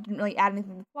out that didn't really add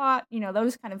anything to the plot,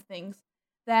 those kind of things.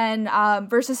 Then,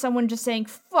 versus someone just saying,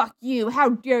 fuck you, how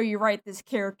dare you write this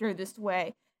character this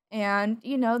way? And,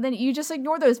 then you just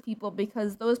ignore those people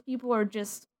because those people are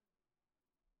just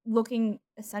looking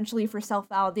essentially for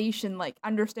self-validation, like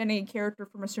understanding a character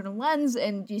from a certain lens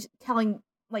and just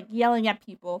yelling at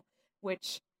people,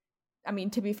 which, I mean,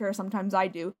 to be fair, sometimes I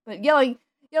do, but yelling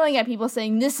at people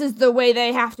saying this is the way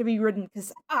they have to be written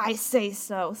because I say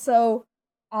so. So,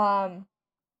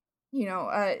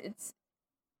 it's,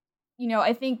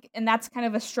 I think, and that's kind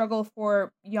of a struggle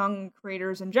for young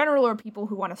creators in general, or people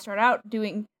who want to start out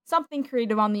doing something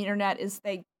creative on the internet, is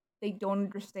they don't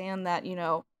understand that,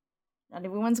 not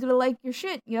everyone's gonna like your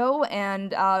shit,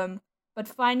 and, but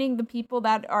finding the people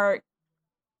that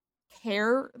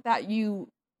care that you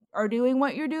are doing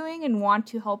what you're doing and want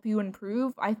to help you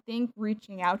improve, I think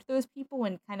reaching out to those people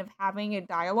and kind of having a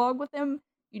dialogue with them,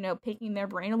 picking their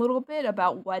brain a little bit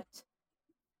about what,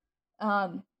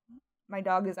 my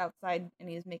dog is outside and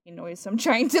he's making noise, so I'm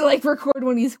trying to record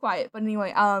when he's quiet. But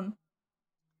anyway,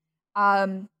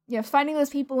 finding those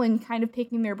people and kind of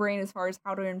picking their brain as far as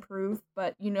how to improve.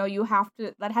 But you have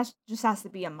to, has to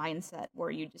be a mindset where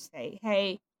you just say,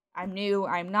 hey, I'm new,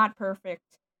 I'm not perfect.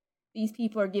 These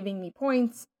people are giving me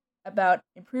points about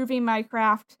improving my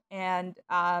craft, and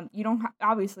you don't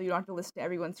have to listen to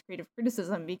everyone's creative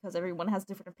criticism because everyone has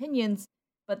different opinions.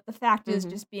 But the fact is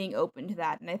just being open to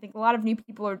that. And I think a lot of new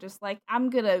people are just like, I'm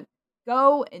going to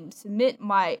go and submit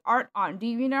my art on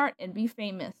DeviantArt and be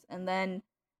famous. And then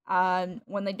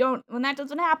when that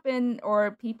doesn't happen,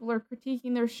 or people are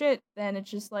critiquing their shit, then it's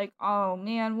just like, oh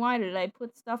man, why did I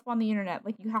put stuff on the internet?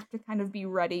 Like, you have to kind of be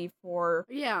ready for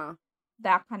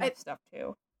that kind of stuff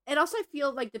too. It also, I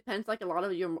feel like, depends like a lot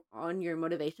of on your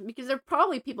motivation, because there are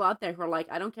probably people out there who are like,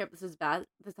 I don't care if this is bad,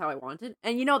 this is how I want it,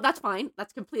 and that's fine,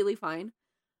 that's completely fine.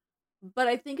 But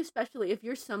I think especially if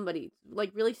you're somebody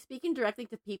like really speaking directly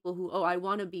to people who, I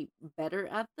want to be better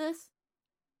at this,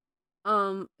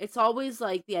 it's always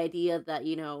like the idea that,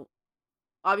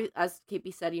 as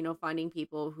KP said, finding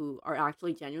people who are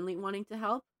actually genuinely wanting to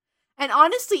help. And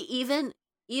honestly, even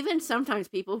sometimes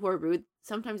people who are rude,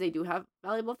 sometimes they do have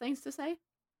valuable things to say.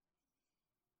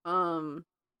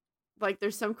 Like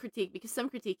there's some critique, because some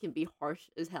critique can be harsh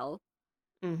as hell.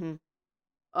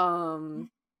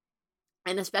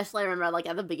 And especially I remember, like,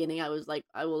 at the beginning, I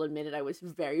will admit it, I was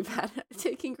very bad at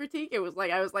taking critique. It was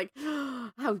like, I was like,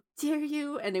 how dare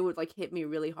you? And it would, like, hit me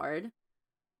really hard.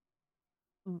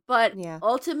 But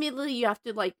ultimately, you have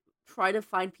to, like, try to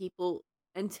find people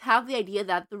and have the idea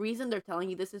that the reason they're telling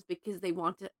you this is because they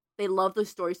love the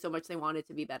story so much they want it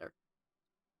to be better.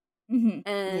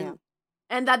 And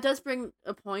that does bring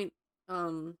a point,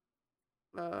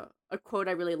 a quote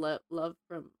I really love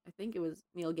from, I think it was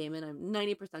Neil Gaiman. I'm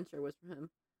 90% sure it was from him.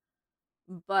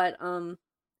 But, and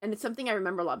it's something I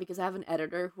remember a lot because I have an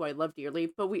editor who I love dearly,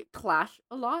 but we clash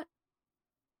a lot.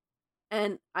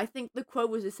 And I think the quote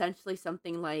was essentially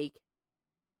something like,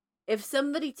 if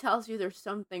somebody tells you there's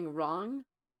something wrong,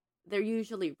 they're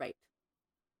usually right.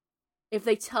 If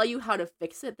they tell you how to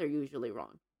fix it, they're usually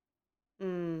wrong.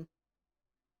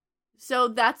 So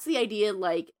that's the idea,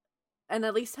 like, and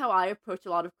at least how I approach a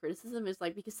lot of criticism is,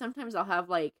 like, because sometimes I'll have,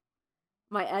 like,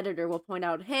 my editor will point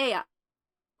out, hey,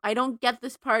 I don't get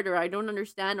this part, or I don't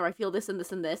understand, or I feel this and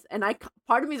this and this. And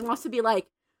part of me wants to be like,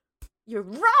 you're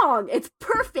wrong. It's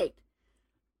perfect.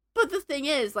 But the thing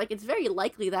is, like, it's very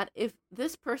likely that if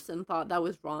this person thought that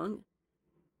was wrong,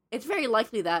 it's very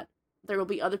likely that there will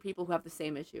be other people who have the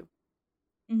same issue.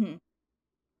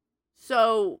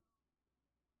 So,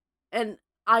 and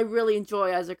I really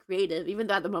enjoy as a creative, even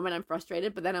though at the moment I'm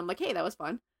frustrated, but then I'm like, hey, that was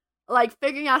fun. Like,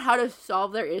 figuring out how to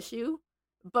solve their issue,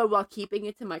 but while keeping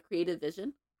it to my creative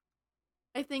vision,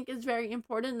 I think is very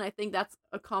important. And I think that's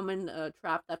a common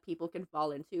trap that people can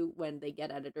fall into when they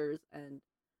get editors and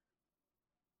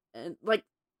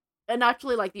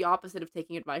actually, like, the opposite of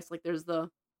taking advice. Like, there's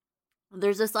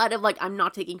a side of, like, I'm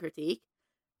not taking critique.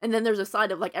 And then there's a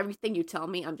side of, like, everything you tell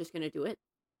me, I'm just going to do it.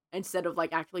 Instead of,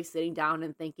 like, actually sitting down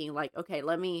and thinking, like, okay,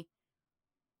 let me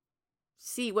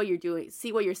see what you're doing,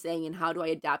 see what you're saying, and how do I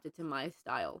adapt it to my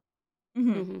style.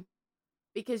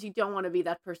 Because you don't want to be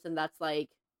that person that's, like,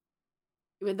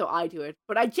 even though I do it,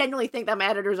 but I genuinely think that my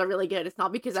editors are really good. It's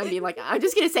not because I'm being like, I'm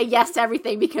just going to say yes to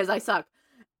everything because I suck.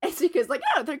 It's because, like,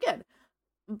 no, they're good.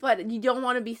 But you don't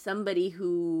want to be somebody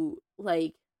who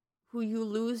you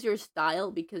lose your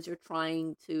style because you're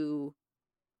trying to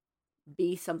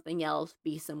be something else,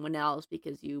 be someone else,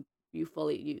 because you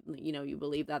fully, you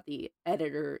believe that the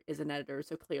editor is an editor,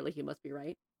 so clearly he must be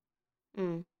right.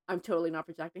 I'm totally not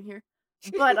projecting here.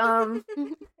 But,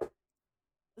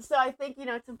 so I think,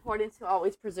 it's important to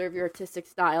always preserve your artistic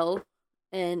style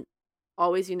and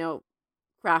always,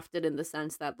 craft it in the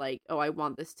sense that, like, oh, I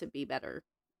want this to be better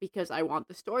because I want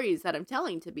the stories that I'm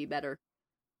telling to be better.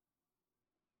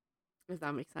 If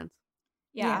that makes sense.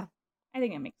 Yeah. I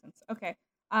think it makes sense. Okay.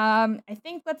 I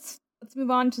think let's move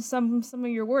on to some of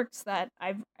your works that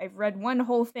I've read one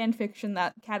whole fan fiction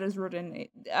that Kat has written.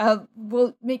 To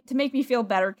make me feel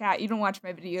better, Kat, you don't watch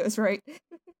my videos, right?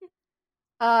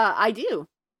 I do.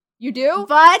 You do?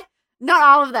 But not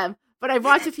all of them. But I've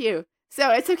watched a few. So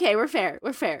it's okay. We're fair.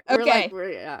 Okay.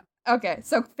 Yeah. Okay.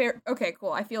 So fair. Okay,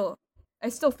 cool. I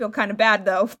still feel kind of bad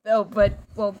though, but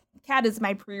Kat is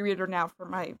my pre-reader now for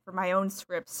my own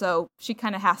script, so she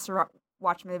kind of has to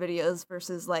watch my videos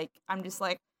versus, like, I'm just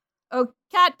like, oh,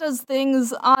 Kat does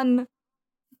things on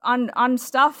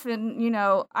stuff, and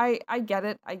I get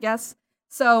it, I guess.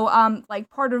 So like,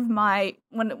 part of my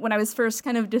when I was first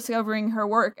kind of discovering her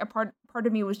work, a part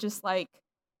of me was just like,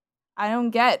 I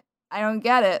don't get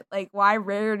it. Like, why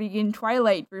Rarity in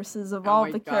Twilight versus of all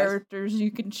the characters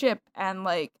you can ship? And,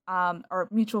 like, our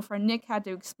mutual friend Nick had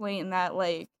to explain that,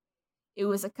 like, it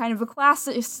was a kind of a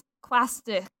classist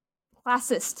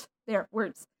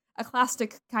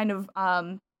kind of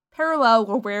parallel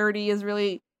where Rarity is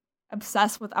really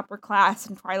obsessed with upper class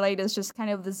and Twilight is just kind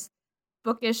of this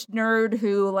bookish nerd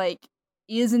who, like,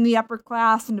 is in the upper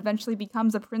class and eventually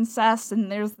becomes a princess,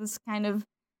 and there's this kind of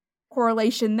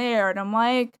correlation there, and I'm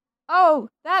like, oh,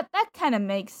 that kind of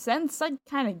makes sense. I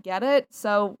kind of get it.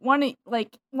 So why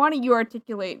don't you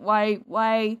articulate why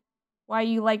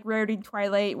you like Rarity and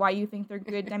Twilight? Why you think they're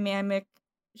good dynamic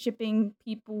shipping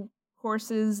people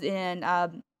courses? And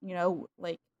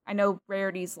like I know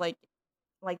Rarity's like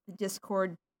the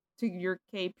Discord to your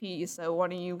KP. So why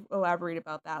don't you elaborate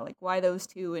about that? Like why those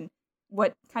two, and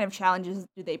what kind of challenges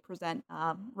do they present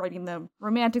writing them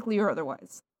romantically or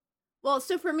otherwise? Well,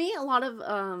 so for me, a lot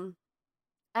of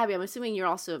Abby, I'm assuming you're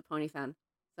also a pony fan.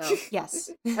 So Yes.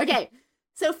 Okay.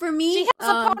 So for me, she has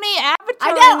a pony avatar.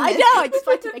 I know. I just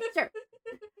want to make sure.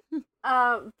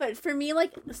 But for me,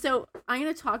 like, so I'm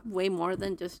gonna talk way more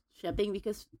than just shipping,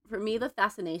 because for me, the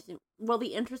fascination, well,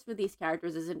 the interest with these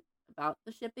characters isn't about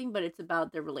the shipping, but it's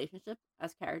about their relationship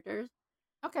as characters.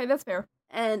 Okay, that's fair.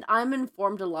 And I'm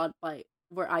informed a lot by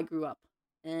where I grew up.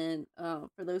 And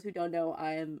for those who don't know,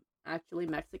 I am actually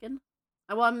Mexican.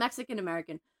 Well, I'm Mexican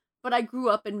American, but I grew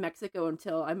up in Mexico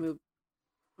until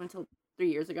 3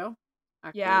 years ago.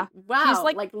 Actually. Yeah. Wow.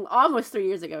 She's like almost 3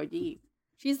 years ago. Geez.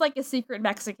 She's like a secret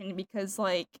Mexican because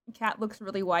like Kat looks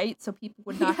really white, so people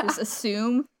would not just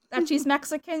assume that she's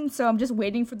Mexican. So I'm just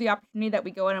waiting for the opportunity that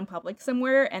we go out in public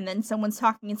somewhere and then someone's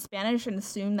talking in Spanish and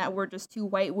assume that we're just two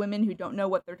white women who don't know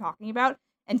what they're talking about.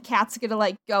 And Kat's gonna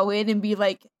like go in and be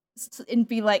like,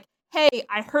 hey,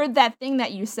 I heard that thing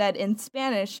that you said in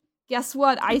Spanish. Guess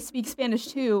what? I speak Spanish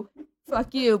too.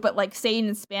 Fuck you. But like saying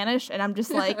in Spanish, and I'm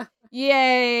just like,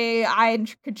 yay, I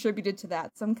contributed to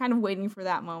that. So I'm kind of waiting for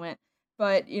that moment.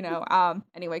 But,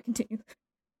 anyway, continue.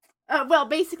 Well,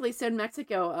 basically, so in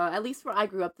Mexico, at least where I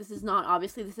grew up, this is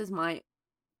my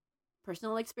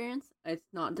personal experience. It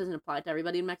doesn't apply to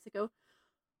everybody in Mexico.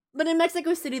 But in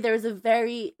Mexico City, there is a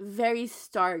very, very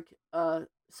stark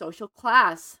social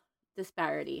class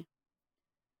disparity.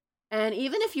 And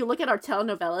even if you look at our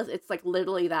telenovelas, it's like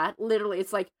literally that. Literally,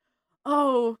 it's like,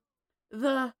 oh,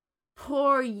 the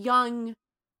poor, young,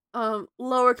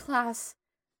 lower class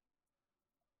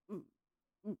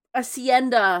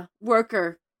hacienda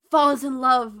worker falls in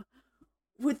love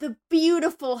with the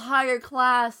beautiful higher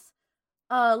class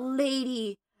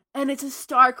lady, and it's a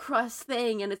star-crossed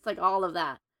thing, and it's like all of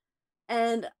that.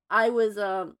 And I was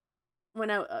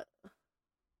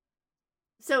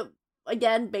so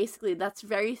again, basically that's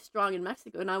very strong in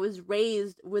Mexico, and I was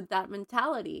raised with that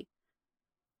mentality.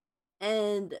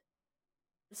 And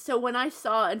so when I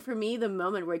saw, and for me, the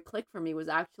moment where it clicked for me was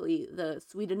actually the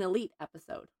Sweden Elite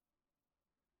episode.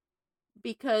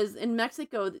 Because in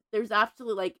Mexico, there's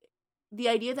absolutely, like, the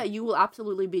idea that you will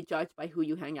absolutely be judged by who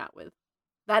you hang out with.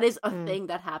 That is a thing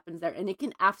that happens there, and it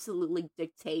can absolutely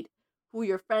dictate who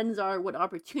your friends are, what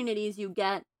opportunities you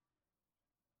get.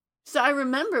 So I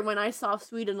remember when I saw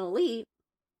Sweden Elite,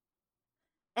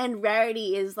 and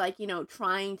Rarity is, like,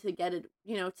 trying to get it,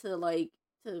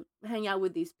 to hang out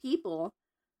with these people.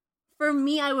 For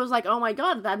me, I was like, oh my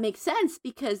god, that makes sense,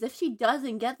 because if she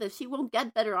doesn't get this, she won't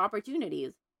get better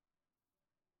opportunities.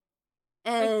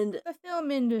 And like the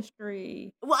film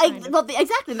industry.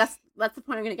 Exactly. That's the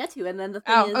point I'm going to get to. And then the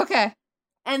thing is, okay.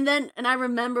 And I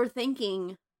remember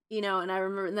thinking,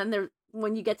 and then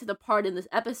when you get to the part in this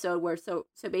episode where so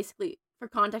basically, for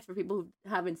context for people who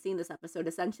haven't seen this episode,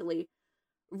 essentially,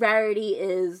 Rarity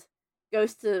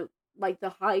goes to like the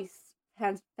high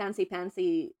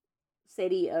fancy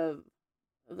city of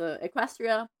the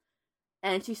Equestria,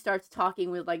 and she starts talking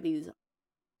with like these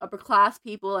upper class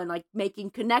people and like making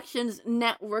connections,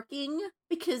 networking,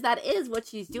 because that is what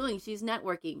she's doing. She's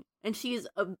networking, and she's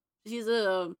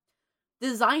a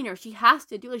designer. She has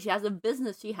to do it. She has a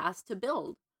business she has to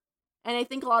build. And I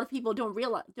think a lot of people don't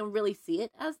really see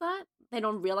it as that. They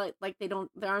don't realize, like, they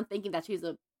aren't thinking that she's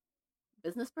a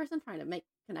business person trying to make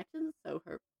connections so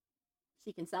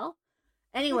she can sell.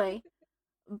 Anyway,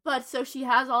 but so she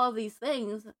has all of these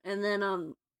things, and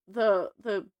then the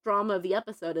drama of the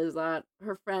episode is that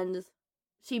her friends,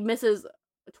 she misses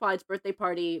Twilight's birthday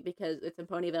party because it's in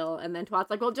Ponyville, and then Twilight's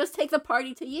like, well, just take the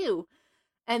party to you.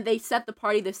 And they set the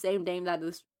party the same day that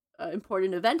this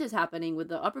important event is happening with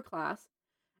the upper class.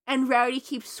 And Rarity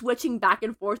keeps switching back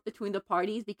and forth between the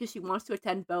parties because she wants to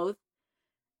attend both.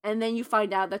 And then you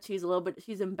find out that she's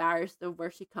embarrassed of where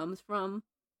she comes from.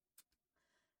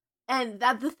 And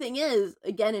that the thing is,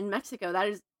 again, in Mexico, that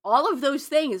is, all of those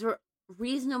things were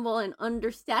reasonable and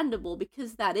understandable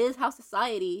because that is how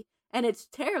society, and it's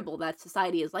terrible that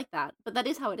society is like that, but that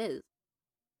is how it is.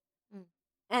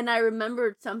 And I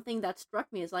remembered something that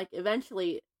struck me is like,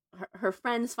 eventually her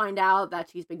friends find out that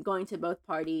she's been going to both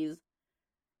parties,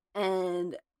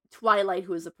 and Twilight,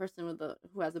 who is the person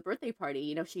who has a birthday party,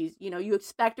 you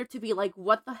expect her to be like,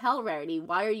 what the hell, Rarity?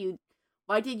 Why were you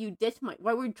trying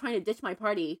to ditch my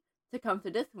party to come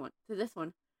to this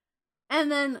one.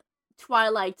 And then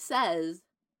Twilight says,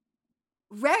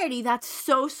 Rarity, that's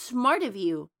so smart of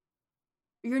you.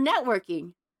 You're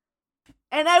networking.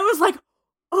 And I was like,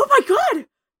 oh my god,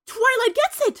 Twilight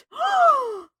gets it.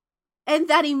 And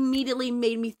that immediately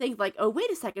made me think, like, oh,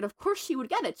 wait a second, of course she would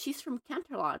get it. She's from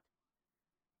Canterlot.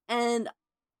 And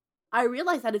I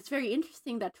realized that it's very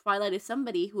interesting that Twilight is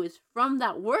somebody who is from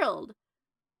that world,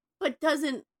 but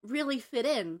doesn't really fit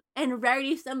in. And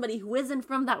Rarity is somebody who isn't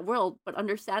from that world, but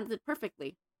understands it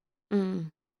perfectly.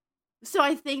 Mm. So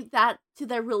I think that to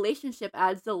their relationship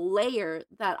adds a layer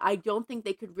that I don't think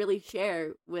they could really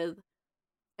share with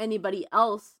anybody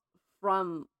else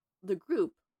from the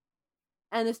group.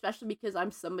 And especially because I'm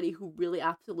somebody who really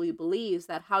absolutely believes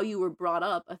that how you were brought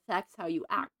up affects how you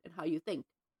act and how you think.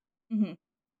 Mm-hmm.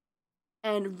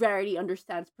 And Rarity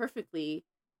understands perfectly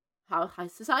how high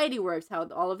society works, how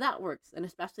all of that works. And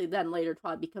especially then later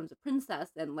Twilight becomes a princess.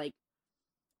 And like,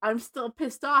 I'm still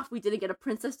pissed off we didn't get a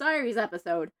Princess Diaries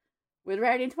episode with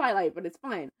Rarity and Twilight, but it's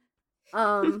fine.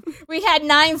 We had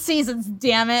 9 seasons,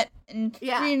 damn it. And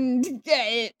yeah.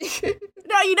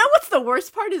 No, you know what's the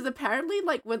worst part is apparently,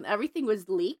 like, when everything was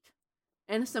leaked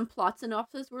and some plot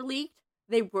synopses were leaked,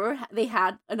 they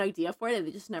had an idea for it and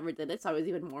they just never did it, so I was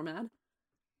even more mad.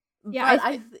 Yeah,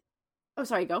 but oh,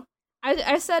 sorry, go.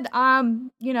 I said,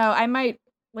 you know, I might,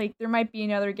 like, there might be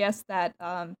another guest that,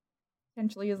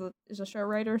 potentially is a show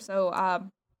writer, so,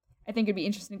 I think it'd be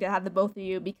interesting to have the both of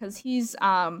you, because he's,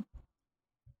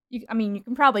 you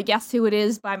can probably guess who it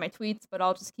is by my tweets, but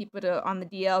I'll just keep it on the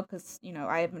DL because, you know,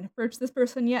 I haven't approached this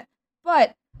person yet.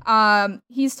 But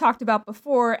he's talked about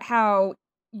before how,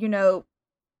 you know,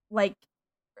 like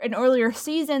in earlier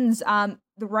seasons, all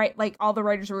the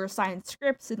writers were assigned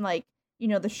scripts, and like, you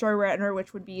know, the showrunner,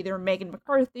 which would be either Megan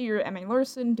McCarthy or Emma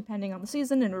Larson, depending on the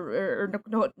season, and or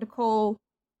Nicole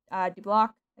DeBlock.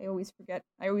 I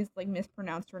always like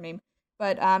mispronounce her name.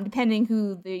 But depending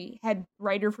who the head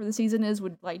writer for the season is,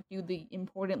 would like do the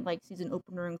important like season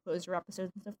opener and closer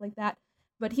episodes and stuff like that.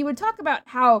 But he would talk about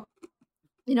how,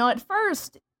 you know, at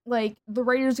first, like, the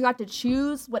writers got to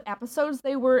choose what episodes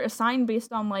they were assigned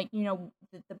based on, like, you know,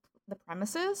 the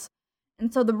premises.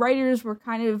 And so the writers were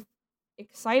kind of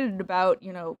excited about,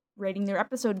 you know, writing their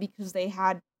episode because they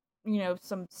had, you know,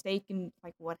 some stake in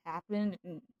like what happened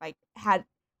and like had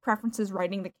preferences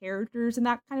writing the characters and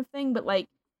that kind of thing. But like,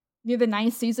 near the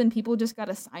 9th season, people just got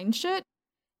assigned shit,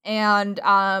 and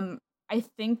I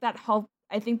think that helped.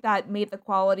 I think that made the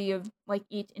quality of like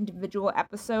each individual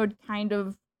episode kind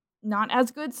of not as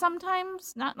good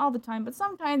sometimes, not all the time, but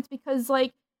sometimes, because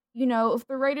like, you know, if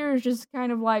the writer is just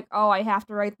kind of like, oh, I have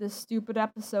to write this stupid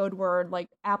episode where like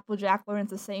Applejack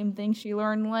learns the same thing she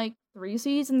learned like 3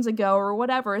 seasons ago or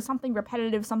whatever, it's something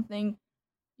repetitive, something,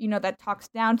 you know, that talks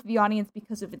down to the audience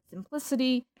because of its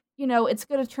simplicity. You know, it's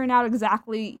going to turn out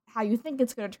exactly how you think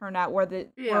it's going to turn out, where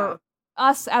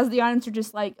us as the audience are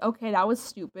just like, okay, that was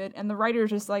stupid, and the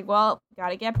writer's just like, well,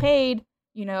 gotta get paid,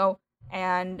 you know,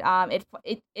 and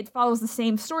it follows the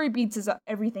same story beats as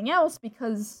everything else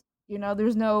because, you know,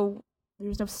 there's no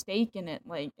stake in it,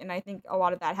 like, and I think a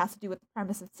lot of that has to do with the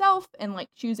premise itself, and like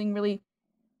choosing really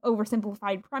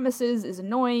oversimplified premises is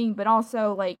annoying, but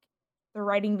also like the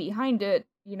writing behind it,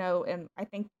 you know, and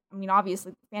I mean,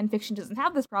 obviously, fan fiction doesn't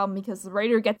have this problem because the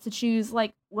writer gets to choose,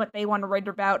 like, what they want to write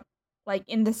about, like,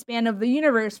 in the span of the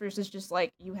universe, versus just,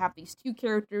 like, you have these 2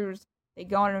 characters, they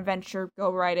go on an adventure, go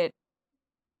write it,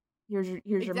 here's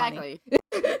your money.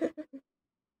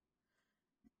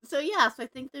 So, yeah, so I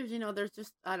think there's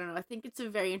just, I don't know, I think it's a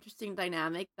very interesting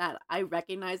dynamic that I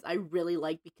recognize I really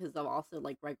like because of also,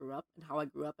 like, where I grew up and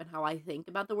how I think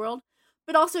about the world.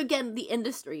 But also, again, the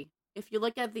industry. If you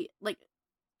look at the, like,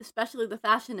 especially the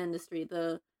fashion industry,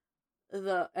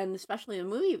 and especially the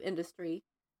movie industry,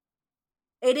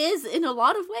 it is in a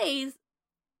lot of ways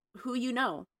who you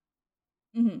know.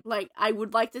 Mm-hmm. Like, I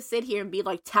would like to sit here and be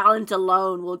like, talent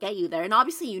alone will get you there, and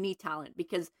obviously you need talent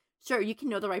because sure, you can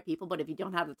know the right people, but if you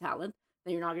don't have the talent,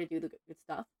 then you're not going to do the good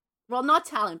stuff. Well, not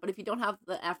talent, but if you don't have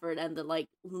the effort and the like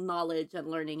knowledge and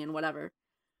learning and whatever.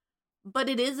 But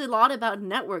it is a lot about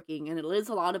networking, and it is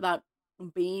a lot about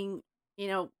being, you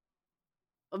know,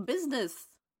 a business.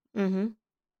 Mm-hmm.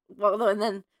 Well,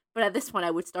 but at this point,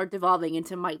 I would start devolving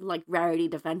into my like Rarity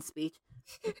defense speech.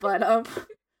 But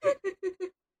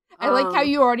I like how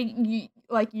you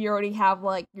already have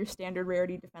like your standard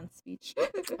Rarity defense speech.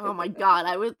 Oh my god,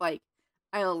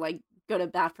 I'll go to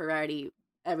bat for Rarity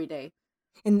every day.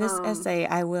 In this essay,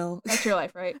 I will. That's your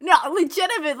life, right? No,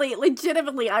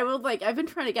 legitimately, I will I've been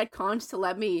trying to get cons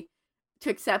to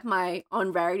accept my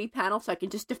on Rarity panel so I can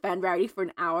just defend Rarity for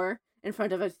an hour in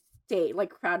front of a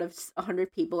crowd of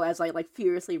 100 people as I like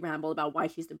furiously ramble about why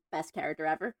she's the best character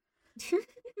ever.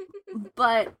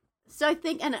 But so I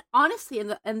think, and honestly,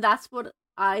 and that's what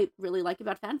I really like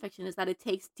about fanfiction, is that it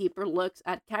takes deeper looks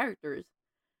at characters.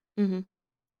 Mm-hmm.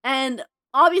 And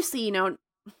obviously, not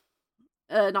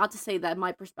to say that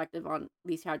my perspective on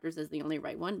these characters is the only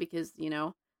right one, because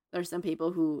there's some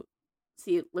people who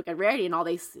look at Rarity and all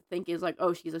they think is like,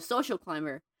 oh, she's a social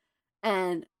climber,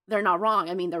 and they're not wrong.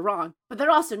 I mean, they're wrong, but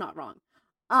they're also not wrong.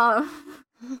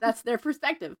 That's their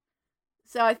perspective.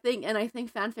 So I think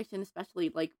fanfiction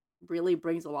especially like really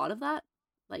brings a lot of that,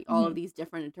 like all of these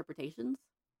different interpretations,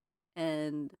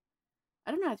 and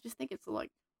I don't know. I just think it's like,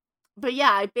 but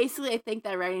yeah, I think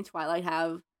that Rarity and Twilight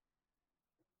have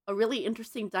a really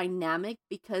interesting dynamic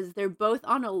because they're both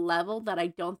on a level that I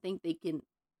don't think they can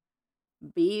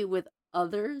be with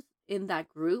others in that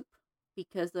group,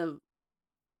 because of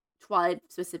Twilight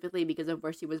specifically because of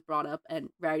where she was brought up, and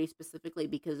Rarity specifically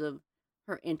because of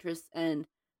her interests and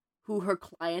who her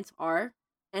clients are.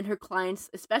 And her clients,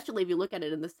 especially if you look at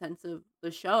it in the sense of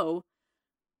the show,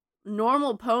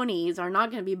 normal ponies are not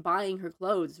going to be buying her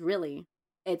clothes, really.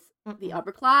 It's the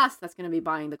upper class that's going to be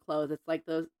buying the clothes. It's like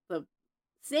the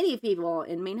city people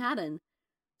in Manhattan.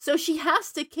 So she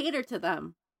has to cater to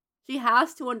them. She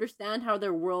has to understand how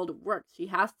their world works. She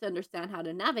has to understand how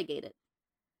to navigate it.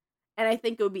 And I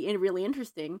think it would be really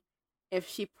interesting if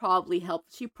she probably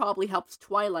helps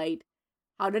Twilight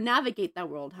how to navigate that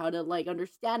world, how to like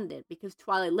understand it, because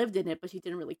Twilight lived in it, but she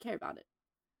didn't really care about it.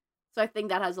 So I think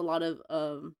that has a lot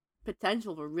of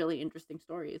potential for really interesting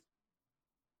stories.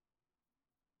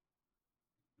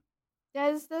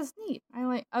 That's neat. I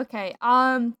like. Okay.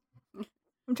 I'm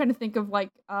trying to think of like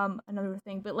another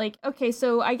thing, but like, okay,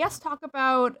 so I guess talk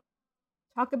about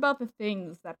the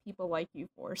things that people like you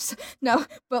for. No,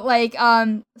 but like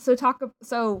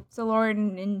so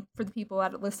Lauren, and for the people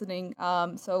that are listening,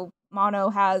 so Mono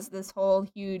has this whole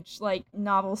huge like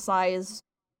novel size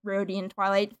Rarity and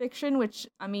Twilight fiction, which,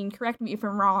 I mean, correct me if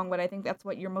I'm wrong, but I think that's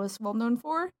what you're most well known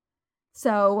for.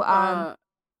 So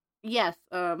yes,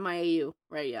 my AU,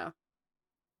 right? Yeah.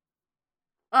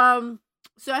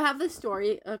 So I have this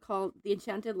story called The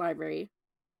Enchanted Library,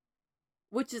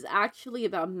 which is actually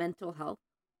about mental health,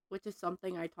 which is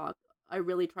something I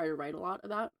really try to write a lot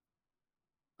about.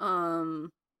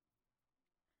 And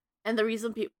the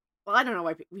reason I don't know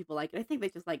why people like it. I think they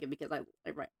just like it because I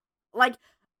write, like,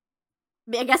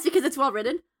 I guess because it's well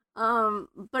written.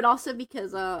 But also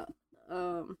because it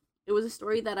was a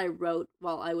story that I wrote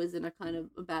while I was in a kind of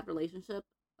a bad relationship,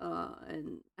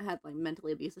 and I had like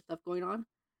mentally abusive stuff going on.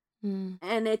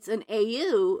 And it's an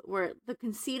AU where the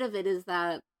conceit of it is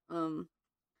that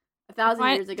 1,000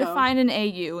 years ago. Define an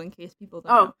AU in case people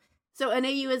don't know. So an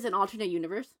AU is an alternate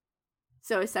universe.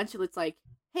 So essentially it's like,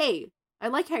 hey, I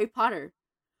like Harry Potter,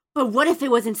 but what if it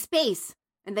was in space?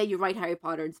 And then you write Harry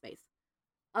Potter in space.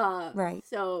 Right.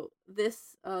 So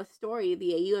this story,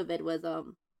 the AU of it was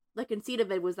the conceit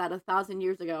of it was that 1,000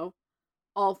 years ago,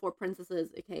 all four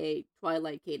princesses, aka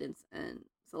Twilight, Cadance, and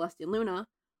Celestia Luna,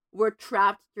 were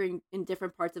trapped in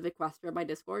different parts of Equestria by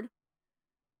Discord.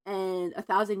 And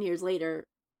 1,000 years later,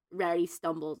 Rarity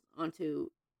stumbles onto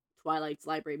Twilight's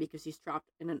library because she's trapped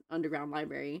in an underground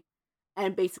library,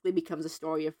 and basically becomes a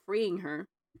story of freeing her.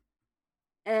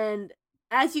 And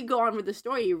as you go on with the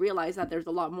story, you realize that there's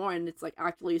a lot more, and it's like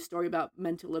actually a story about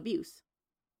mental abuse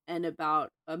and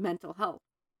about mental health.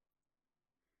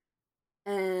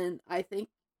 And I think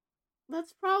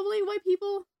that's probably why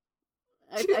people.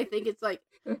 I think it's like,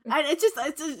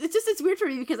 it's weird for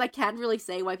me because I can't really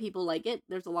say why people like it.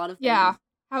 There's a lot of things. Yeah.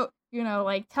 How,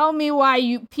 like, tell me why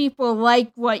you people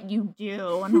like what you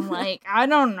do, and I'm like, I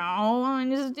don't know, I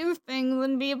just do things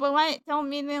and people tell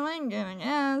me they like it, I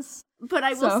guess. But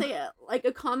I will say, like,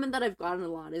 a comment that I've gotten a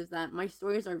lot is that my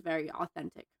stories are very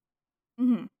authentic.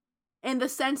 Mm-hmm. In the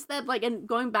sense that, like, and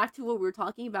going back to what we were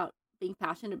talking about, being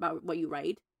passionate about what you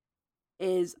write,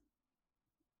 is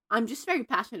I'm just very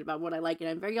passionate about what I like, and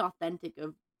I'm very authentic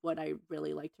of what I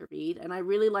really like to read, and I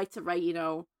really like to write,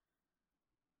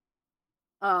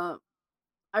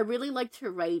 I really like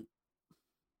to write,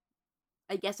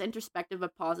 I guess, introspective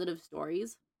but positive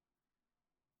stories.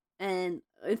 And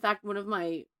in fact, one of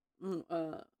my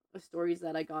stories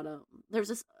that I got, there's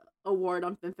this award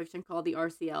on fanfiction called the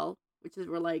RCL, which is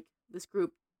where like this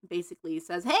group basically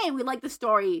says, hey, we like the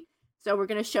story, so we're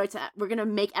gonna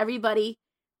make everybody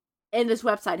in this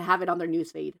website have it on their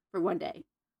newsfeed for one day.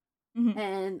 Mm-hmm.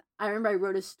 And I remember I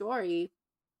wrote a story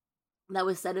that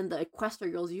was set in the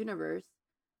Equestria Girls universe,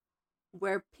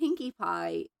 where Pinkie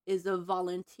Pie is a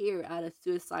volunteer at a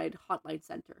suicide hotline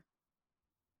center.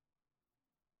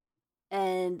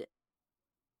 And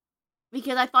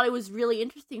because I thought it was really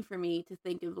interesting for me to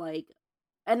think of like,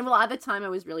 and well, at the time I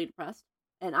was really depressed,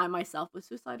 and I myself was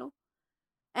suicidal.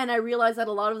 And I realized that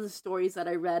a lot of the stories that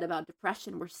I read about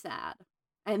depression were sad.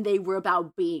 And they were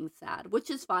about being sad,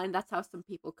 which is fine. That's how some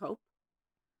people cope.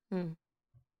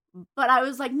 But I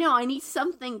was like, no, I need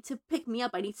something to pick me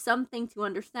up. I need something to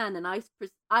understand. And I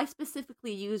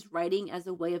specifically use writing as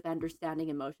a way of understanding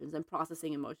emotions and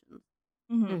processing emotions.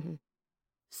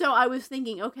 So I was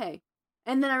thinking, okay.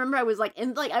 And then I remember I was like,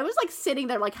 sitting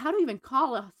there like, how do you even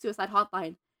call a suicide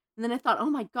hotline? And then I thought, oh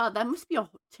my God, that must be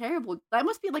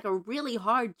like a really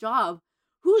hard job.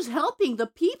 Who's helping the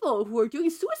people who are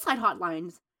doing suicide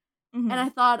hotlines? And I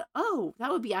thought, oh,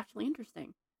 that would be actually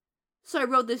interesting. So I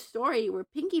wrote this story where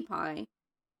Pinkie Pie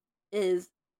is,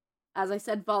 as I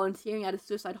said, volunteering at a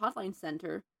suicide hotline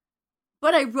center.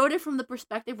 But I wrote it from the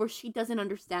perspective where she doesn't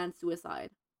understand suicide.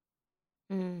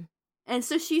 And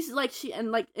so she's like,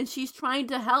 she's trying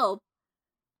to help.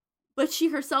 But she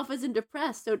herself isn't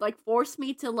depressed, so it, like, forced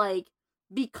me to, like,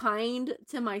 be kind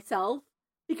to myself,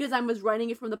 because I was writing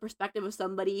it from the perspective of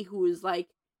somebody who is, like,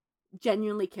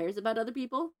 genuinely cares about other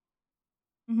people.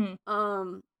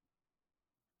 And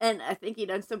I think,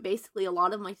 so basically a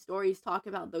lot of my stories talk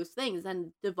about those things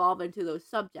and devolve into those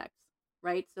subjects,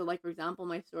 right? So, like, for example,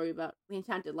 my story about the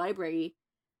Enchanted Library,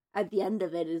 at the end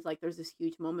of it is, like, there's this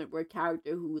huge moment where a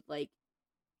character who, like,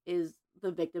 is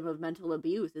the victim of mental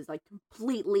abuse is, like,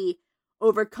 completely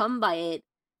overcome by it,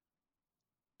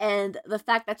 and the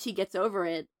fact that she gets over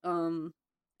it, and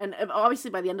obviously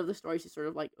by the end of the story she sort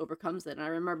of, like, overcomes it. And I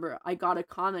remember I got a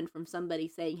comment from somebody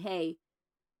saying, hey,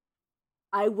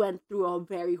 I went through a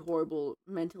very horrible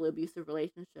mental abusive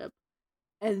relationship,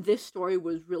 and this story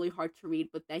was really hard to read,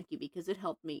 but thank you, because it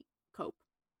helped me cope,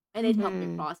 and it helped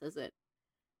me process it.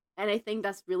 And I think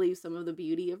that's really some of the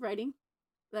beauty of writing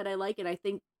that I like, and I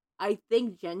think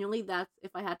genuinely that's,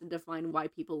 if I had to define why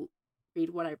people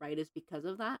read what I write, is because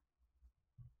of that.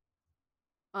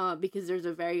 Because there's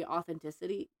a very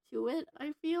authenticity to it,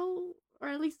 I feel, or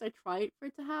at least I try for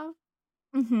it to have.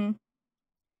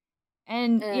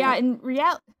 And yeah, in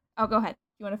reality, oh, go ahead.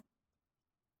 You want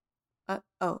to?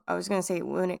 I was gonna say,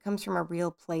 when it comes from a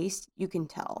real place, you can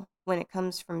tell. When it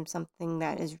comes from something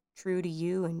that is true to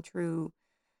you and true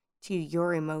to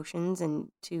your emotions and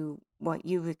to what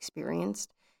you've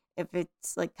experienced, if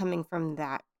it's like coming from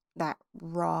that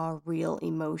raw, real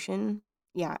emotion,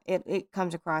 yeah, it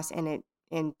comes across, and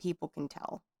people can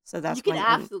tell. So that's you can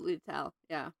absolutely tell.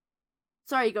 Yeah.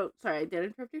 Sorry, I did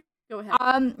interrupt you. Go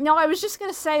ahead. No, I was just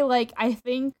gonna say, like, I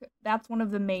think that's one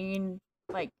of the main,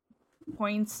 like,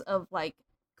 points of, like,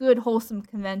 good wholesome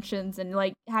conventions and,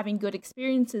 like, having good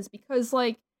experiences, because,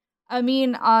 like, I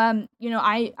mean, I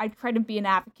try to be an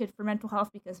advocate for mental health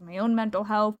because of my own mental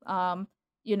health, my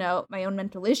own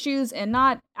mental issues, and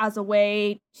not as a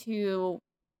way to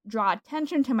draw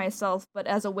attention to myself, but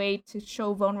as a way to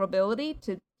show vulnerability,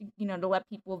 to let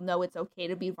people know it's okay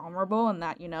to be vulnerable, and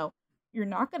that, you're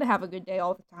not going to have a good day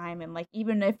all the time. And, like,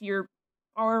 even if you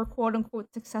are quote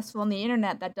unquote successful on the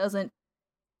internet, that doesn't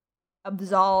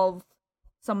absolve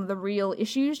some of the real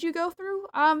issues you go through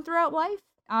throughout life.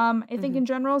 I think in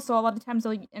general. So a lot of times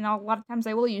I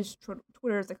will use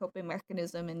Twitter as a coping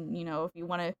mechanism, and if you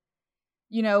want to,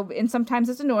 and sometimes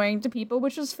it's annoying to people,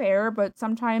 which is fair, but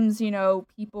sometimes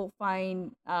people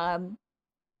find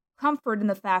comfort in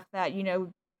the fact that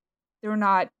they're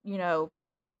not,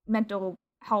 mental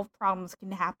health problems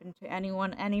can happen to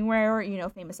anyone anywhere.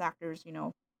 Famous actors,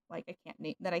 like I can't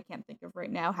think of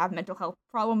right now, have mental health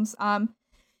problems.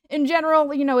 In general,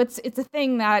 it's a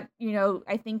thing that,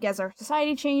 I think as our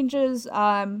society changes,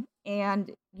 and,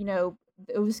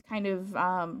 those kind of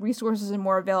resources are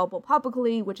more available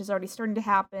publicly, which is already starting to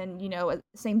happen,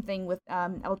 same thing with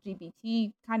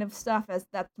LGBT kind of stuff, as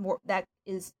that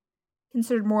is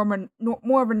considered more of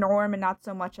a norm, and not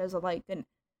so much as an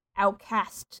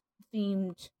outcast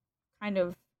themed kind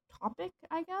of topic,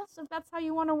 I guess, if that's how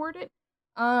you want to word it.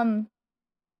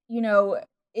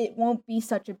 It won't be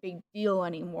such a big deal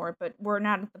anymore, but we're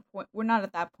not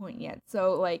at that point yet.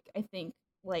 So, like, I think,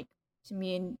 like, to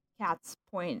me and Kat's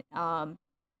point, normalizing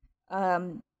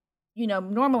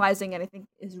it, I think,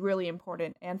 is really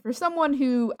important. And for someone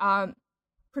who,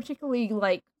 particularly,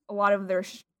 like, a lot of their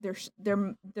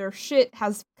shit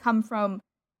has come from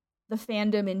the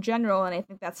fandom in general, and I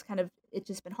think that's kind of, it's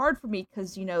just been hard for me,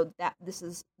 because that this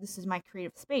is my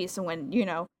creative space, and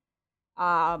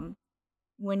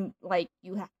when like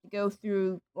you have to go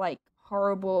through like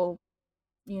horrible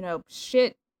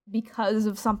shit because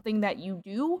of something that you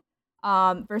do,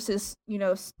 versus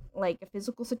like a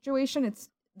physical situation,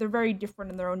 they're very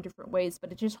different in their own different ways,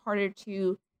 but it's just harder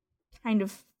to kind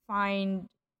of find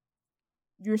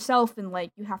yourself, and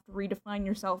like you have to redefine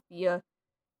yourself via,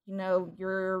 you know,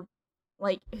 your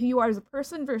like who you are as a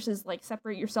person versus like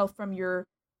separate yourself from your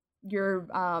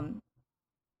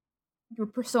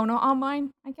persona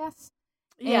online, I guess.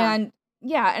 Yeah. And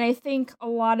yeah, and I think a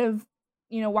lot of,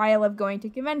 you know, why I love going to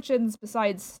conventions,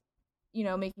 besides, you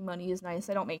know, making money is nice.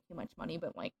 I don't make too much money,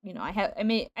 but like, you know,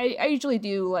 I usually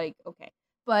do like okay.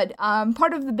 But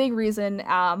part of the big reason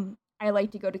I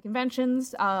like to go to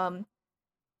conventions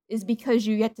is because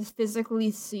you get to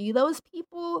physically see those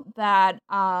people that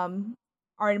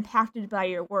are impacted by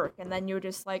your work, and then you're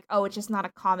just like, oh, it's just not a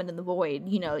comment in the void.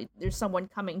 You know, there's someone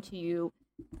coming to you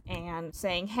and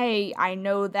saying, hey, I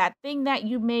know that thing that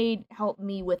you made helped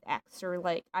me with X, or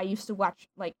like I used to watch,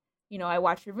 like, you know, I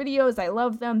watch your videos, I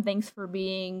love them, thanks for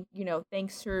being, you know,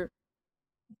 thanks for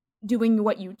doing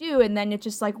what you do. And then it's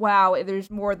just like, wow,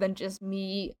 there's more than just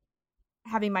me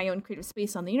having my own creative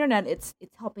space on the internet. It's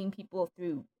helping people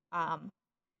through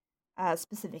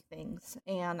specific things,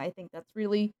 and I think that's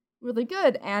really, really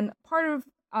good. And part of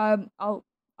I'll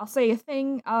say a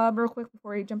thing real quick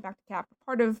before I jump back to Cap.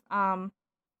 Part of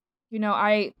you know,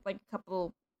 I like a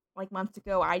couple like months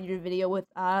ago, I did a video with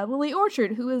Lily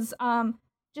Orchard, who is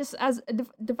just as a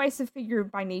divisive figure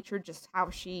by nature, just how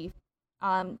she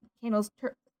handles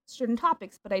certain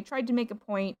topics. But I tried to make a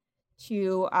point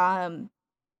to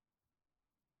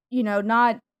you know,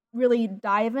 not really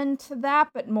dive into that,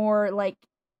 but more like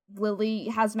Lily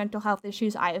has mental health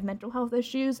issues, I have mental health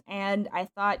issues, and I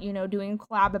thought, you know, doing a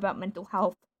collab about mental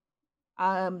health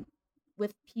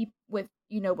with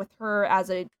you know, with her as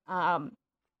a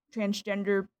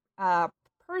transgender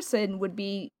person would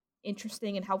be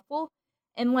interesting and helpful.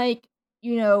 And like,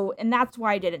 you know, and that's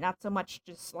why I did it, not so much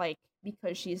just like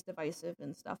because she's divisive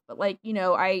and stuff, but like, you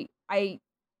know, I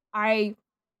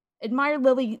admire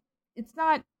Lily. It's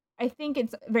not, I think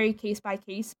it's very case by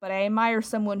case, but I admire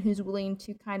someone who's willing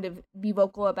to kind of be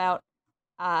vocal about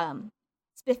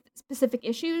specific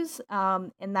issues,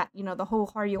 and that, you know, the whole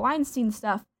Harvey Weinstein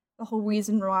stuff, the whole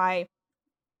reason why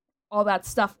all that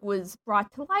stuff was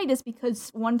brought to light is because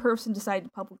one person decided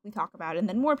to publicly talk about it, and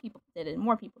then more people did it, and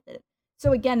more people did it.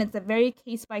 So again, it's a very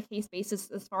case by case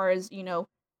basis as far as, you know,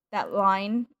 that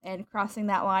line and crossing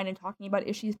that line and talking about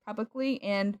issues publicly.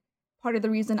 And part of the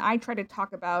reason I try to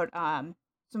talk about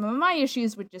some of my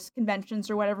issues with just conventions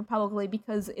or whatever publicly,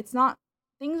 because it's not,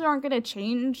 things aren't going to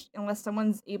change unless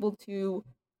someone's able to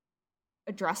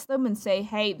address them and say,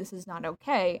 hey, this is not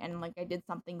okay. And like I did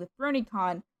something with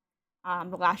BronyCon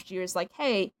the last year, is like,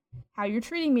 hey, how you're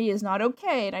treating me is not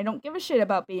okay, and I don't give a shit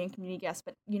about being a community guest,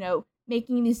 but, you know,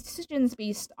 making these decisions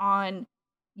based on,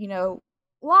 you know,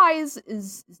 lies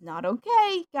is not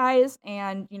okay, guys.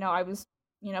 And, you know, I was,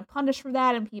 you know, punished for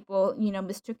that, and people, you know,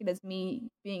 mistook it as me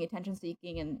being attention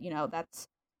seeking, and, you know, that's,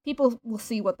 people will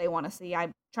see what they want to see.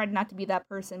 I tried not to be that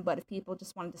person, but if people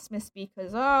just want to dismiss me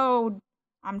because, oh,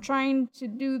 I'm trying to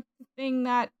do the thing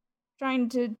that, trying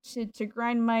to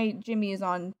grind my jimmies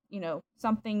on, you know,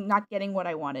 something, not getting what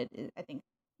I wanted, I think,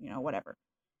 you know, whatever.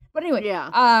 But anyway,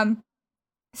 yeah.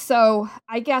 So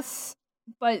I guess,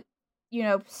 but, you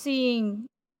know, seeing,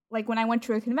 like, when I went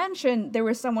to a convention, there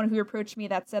was someone who approached me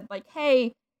that said, like,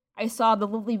 hey, I saw the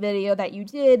Lily video that you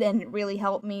did, and it really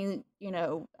helped me, you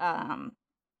know,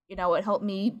 it helped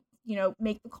me, you know,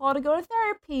 make the call to go to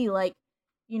therapy. Like,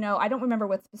 you know, I don't remember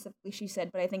what specifically she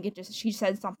said, but I think she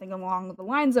said something along the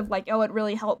lines of like, oh, it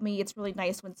really helped me. It's really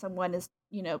nice when someone is,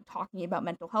 you know, talking about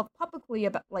mental health publicly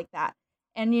about like that.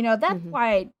 And, you know, that's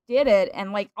why I did it.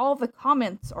 And like all the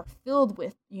comments are filled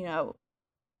with, you know,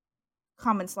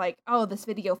 comments like, oh, this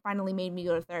video finally made me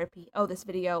go to therapy. Oh, this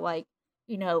video, like,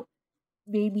 you know,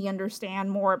 made me understand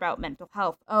more about mental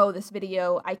health. Oh, this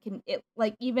video, even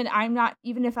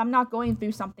if I'm not going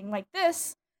through something like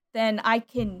this, then I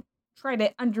can try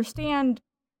to understand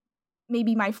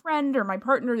maybe my friend or my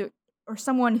partner or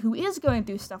someone who is going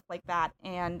through stuff like that,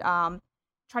 and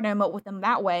try to emote with them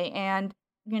that way. And,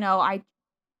 you know,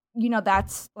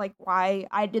 that's like why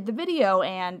I did the video.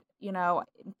 And, you know,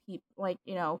 like,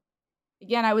 you know,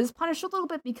 again, I was punished a little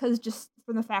bit because just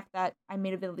from the fact that I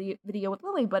made a video with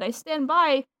Lily, but I stand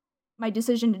by my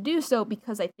decision to do so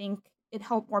because I think it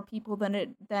helped more people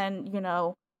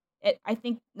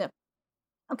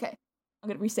okay, I'm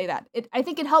going to re-say that. I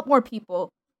think it helped more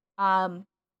people, and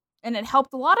it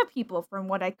helped a lot of people from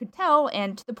what I could tell,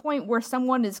 and to the point where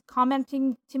someone is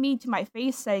commenting to me to my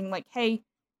face saying like, hey,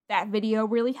 that video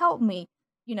really helped me.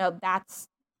 You know, that's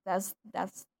the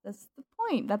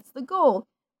point. That's the goal.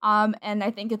 And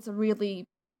I think it's a really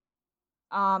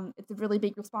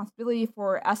big responsibility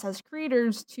for us as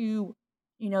creators to,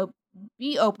 you know,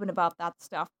 be open about that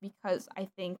stuff, because I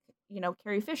think, you know,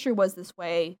 Carrie Fisher was this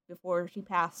way before she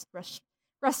passed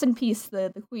rest in peace,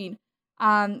 the queen.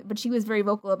 But she was very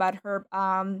vocal about her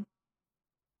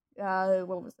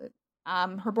what was it?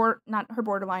 Not her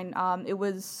borderline. It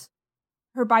was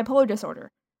her bipolar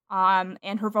disorder.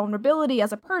 And her vulnerability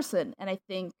as a person. And I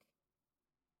think,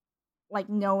 like,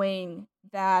 knowing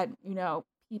that, you know,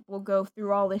 people go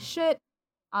through all this shit,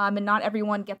 and not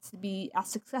everyone gets to be as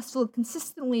successful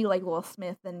consistently like Will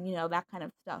Smith, and, you know, that kind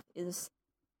of stuff is,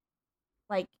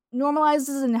 like,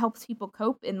 normalizes and helps people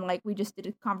cope. And, like, we just did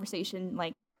a conversation,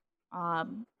 like,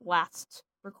 last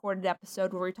recorded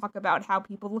episode where we talk about how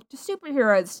people look to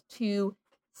superheroes to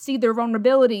see their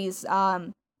vulnerabilities,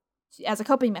 as a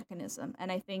coping mechanism.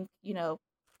 And I think, you know,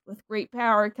 with great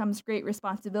power comes great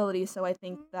responsibility, so I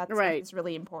think that's right. Is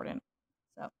really important.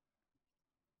 So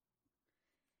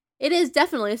it is,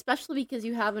 definitely, especially because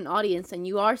you have an audience and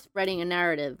you are spreading a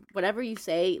narrative. Whatever you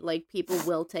say, like, people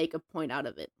will take a point out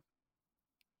of it.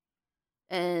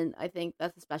 And I think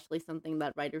that's especially something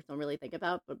that writers don't really think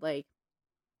about, but, like,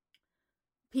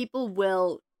 people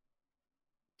will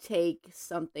take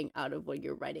something out of what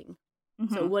you're writing.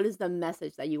 Mm-hmm. So what is the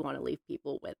message that you want to leave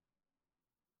people with?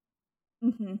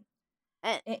 Mm-hmm.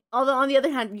 And, although, on the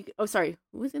other hand, oh, sorry,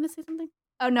 who was going to say something?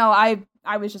 Oh, no,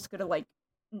 I was just going to, like,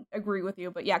 agree with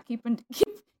you, but yeah, keep on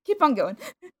going.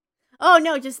 Oh,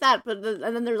 no, just that, but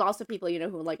and then there's also people, you know,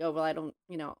 who are like, oh, well, I don't,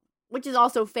 you know, which is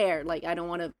also fair, like, I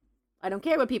don't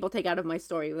care what people take out of my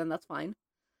story, then that's fine.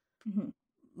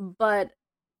 Mm-hmm. But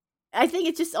I think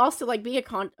it's just also, like, being a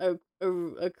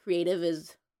creative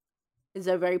is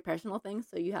a very personal thing,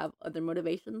 so you have other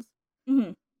motivations.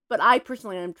 Mm-hmm. But I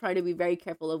personally am trying to be very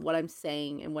careful of what I'm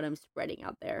saying and what I'm spreading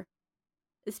out there.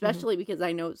 Especially because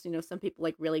I know, you know, some people,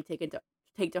 like, really take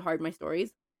to heart my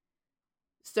stories.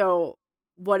 So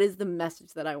what is the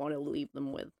message that I want to leave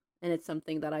them with? And it's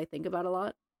something that I think about a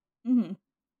lot. Mm-hmm.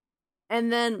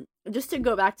 And then, just to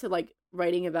go back to, like,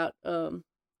 writing about,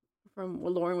 from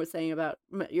what Lauren was saying about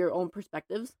your own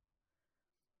perspectives,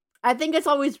 I think it's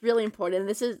always really important, and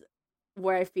this is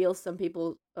where I feel some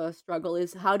people struggle,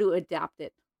 is how to adapt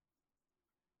it.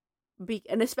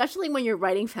 And especially when you're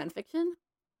writing fanfiction,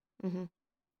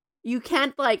 you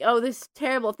can't, like, oh, this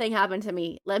terrible thing happened to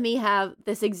me, let me have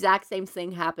this exact same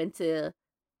thing happen to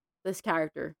this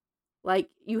character. Like,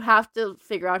 you have to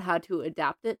figure out how to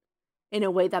adapt it in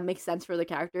a way that makes sense for the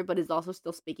character, but is also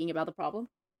still speaking about the problem.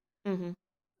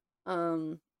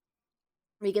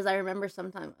 Because I remember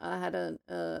sometime I had an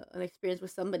experience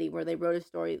with somebody where they wrote a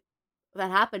story that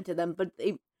happened to them, but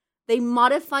they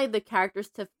modified the characters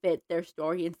to fit their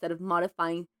story instead of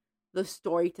modifying the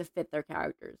story to fit their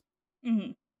characters.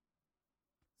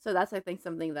 So that's, I think,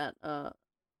 something that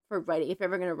for writing, if you're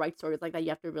ever going to write stories like that, you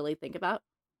have to really think about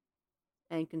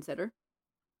and consider.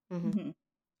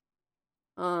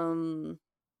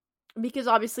 Because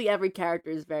obviously every character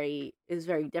is very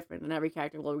different, and every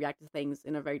character will react to things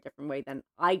in a very different way than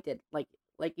I did. Like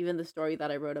even the story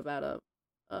that I wrote about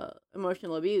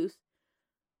emotional abuse,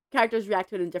 characters react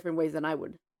to it in different ways than I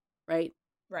would, right?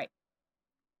 Right.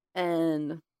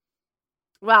 And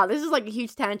wow, this is like a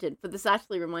huge tangent, but this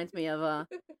actually reminds me of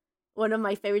one of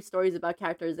my favorite stories about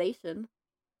characterization,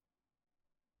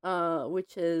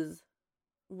 which is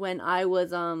when I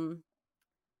was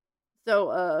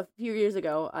So a few years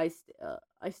ago, I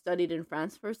studied in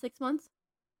France for 6 months,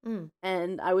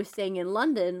 and I was staying in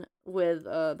London with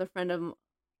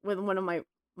with one of my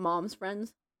mom's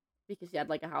friends, because she had,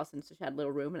 like, a house, and so she had a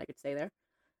little room, and I could stay there.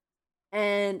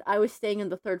 And I was staying on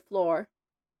the 3rd floor,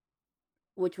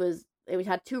 which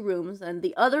had 2 rooms, and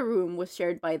the other room was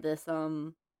shared by this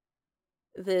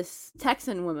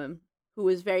Texan woman who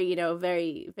was very,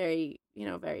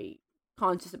 very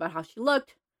conscious about how she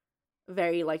looked.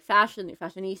 Very, like,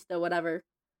 fashionista, whatever.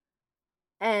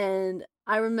 And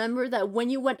I remember that when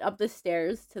you went up the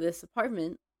stairs to this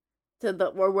apartment, to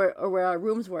where our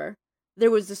rooms were,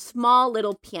 there was a small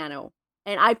little piano,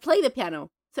 and I play the piano.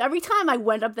 So every time I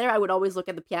went up there, I would always look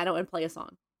at the piano and play a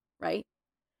song, right?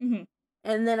 And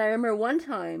then I remember one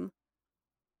time,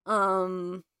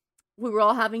 we were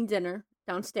all having dinner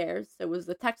downstairs. So it was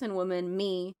the Texan woman,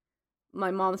 me,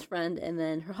 my mom's friend, and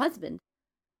then her husband.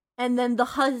 And then the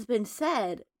husband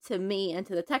said to me and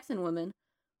to the Texan woman,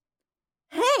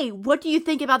 "Hey, what do you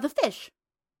think about the fish?"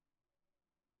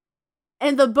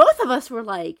 And the both of us were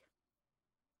like,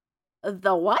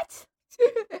 "The what?"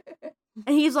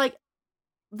 And he's like,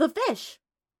 "The fish.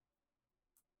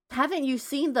 Haven't you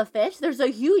seen the fish? There's a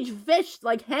huge fish,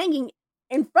 like, hanging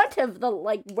in front of the,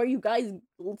 like, where you guys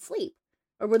sleep,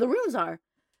 or where the rooms are."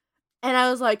 And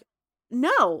I was like,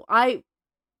 "No, I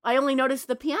only noticed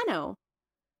the piano."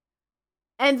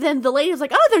 And then the lady was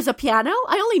like, "Oh, there's a piano?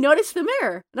 I only noticed the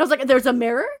mirror." And I was like, "There's a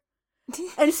mirror?"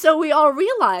 And so we all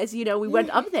realized, you know, we went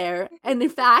up there, and in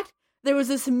fact, there was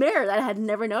this mirror that I had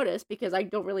never noticed because I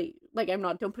don't really, like,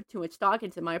 don't put too much stock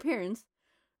into my appearance.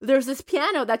 There's this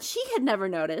piano that she had never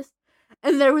noticed,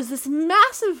 and there was this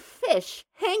massive fish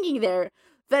hanging there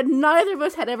that neither of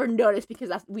us had ever noticed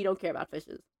because we don't care about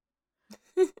fishes.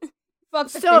 Fuck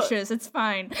the fishes, it's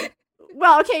fine.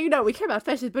 Well, okay, you know, we care about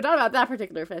fishes, but not about that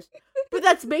particular fish. But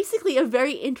that's basically a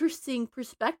very interesting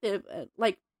perspective,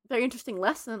 like, very interesting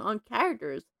lesson on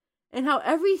characters and how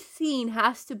every scene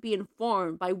has to be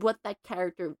informed by what that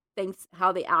character thinks,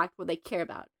 how they act, what they care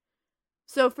about.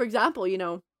 So, for example, you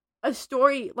know, a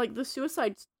story like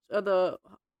the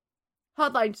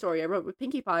Hotline story I wrote with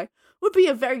Pinkie Pie would be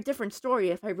a very different story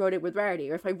if I wrote it with Rarity,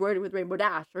 or if I wrote it with Rainbow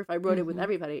Dash, or if I wrote it with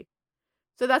everybody.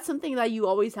 So that's something that you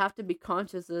always have to be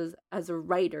conscious as a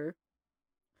writer.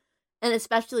 And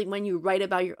especially when you write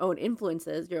about your own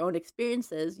influences, your own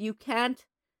experiences, you can't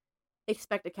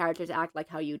expect a character to act like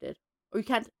how you did. Or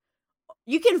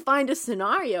you can find a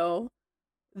scenario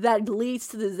that leads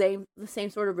to the same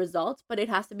sort of results, but it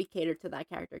has to be catered to that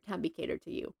character. It can't be catered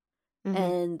to you.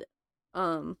 And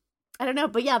I don't know,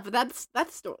 but yeah, but that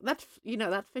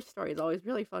fish story is always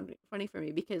really funny for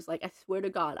me because, like, I swear to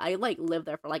God, I like lived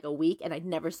there for like a week and I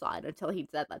never saw it until he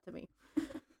said that to me.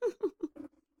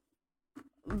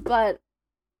 But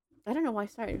I don't know why.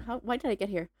 Sorry, why did I get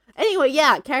here? Anyway,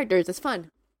 yeah, characters, it's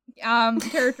fun.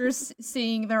 Characters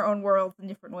seeing their own world in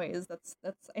different ways. That's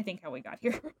I think how we got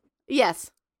here.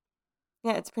 Yes.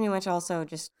 Yeah, it's pretty much also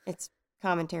just it's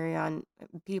commentary on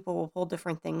people will hold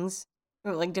different things.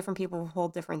 Or like different people will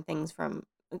hold different things from.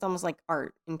 It's almost like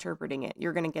art interpreting it.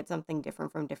 You're gonna get something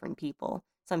different from different people.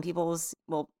 Some people's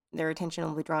their attention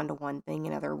will be drawn to one thing,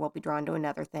 another will be drawn to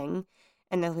another thing,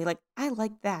 and they'll be like, "I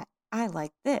like that. I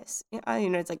like this." You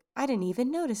know, it's like I didn't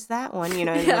even notice that one. You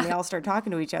know, and when they all start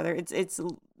talking to each other,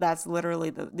 that's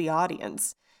literally the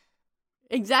audience.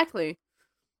 Exactly.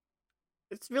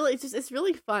 It's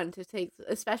really fun to take,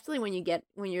 especially when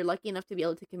you're lucky enough to be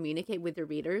able to communicate with your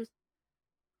readers.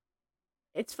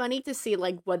 It's funny to see,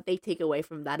 like, what they take away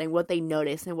from that and what they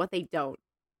notice and what they don't.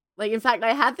 Like, in fact,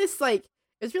 I had this, like,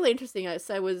 it's really interesting.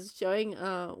 So I was showing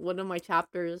one of my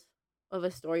chapters of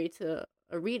a story to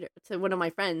a reader, to one of my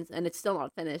friends, and it's still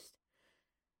not finished.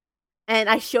 And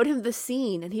I showed him the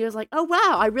scene, and he was like, "Oh,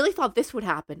 wow, I really thought this would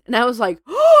happen." And I was like,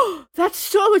 "Oh, that's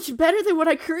so much better than what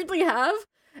I currently have."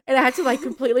 And I had to, like,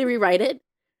 completely rewrite it.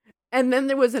 And then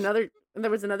there was another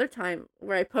time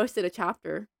where I posted a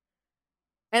chapter,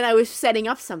 and I was setting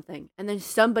up something, and then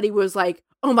somebody was like,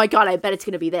 "Oh my God, I bet it's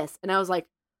going to be this." And I was like,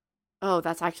 "Oh,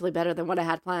 that's actually better than what I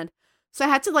had planned." So I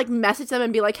had to, like, message them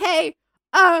and be like, "Hey,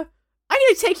 I'm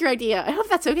going to take your idea. I hope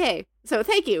that's okay. So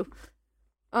thank you."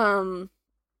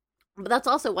 But that's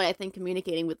also why I think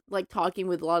communicating with, like, talking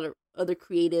with a lot of other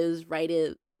creatives,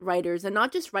 writers, and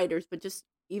not just writers, but just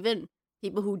even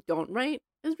people who don't write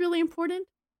is really important.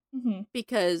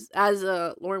 Because as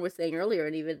Lauren was saying earlier,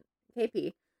 and even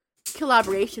KP,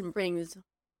 collaboration brings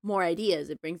more ideas.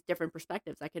 It brings different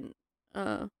perspectives that can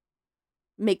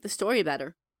make the story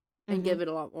better and give it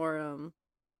a lot more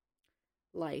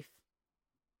life.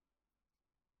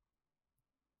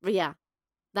 But yeah,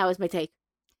 that was my take.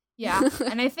 Yeah,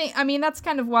 and I mean, that's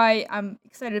kind of why I'm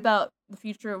excited about the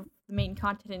future of the main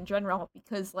content in general,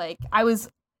 because, like, I was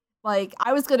going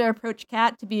to approach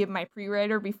Kat to be my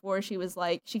pre-writer before she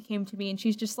came to me and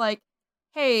she's just like,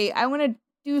 "Hey, I want to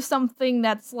do something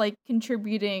that's, like,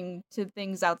 contributing to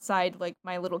things outside, like,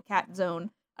 my little cat zone."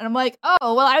 And I'm like,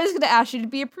 "Oh, well, I was going to ask you to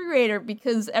be a pre-writer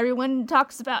because everyone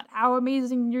talks about how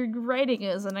amazing your writing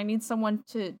is, and I need someone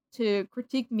to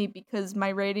critique me because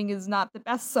my writing is not the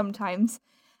best sometimes."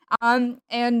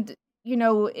 And, you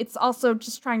know, it's also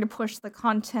just trying to push the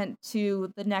content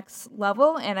to the next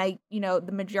level, and the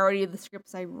majority of the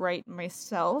scripts I write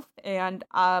myself, and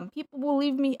people will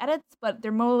leave me edits, but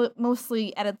they're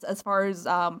mostly edits as far as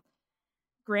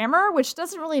grammar, which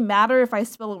doesn't really matter if I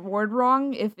spell a word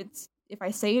wrong, if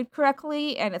I say it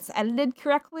correctly and it's edited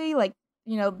correctly, like,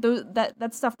 you know,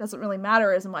 that stuff doesn't really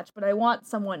matter as much, but I want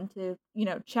someone to, you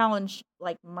know, challenge,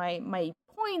 like, my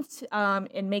points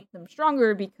and make them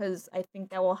stronger, because I think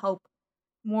that will help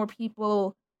more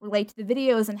people relate to the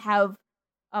videos and have,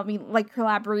 I mean, like,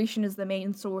 collaboration is the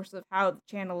main source of how the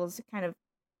channel is kind of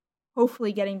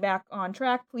hopefully getting back on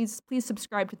track. Please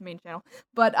subscribe to the main channel.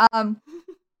 But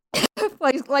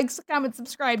like, comment,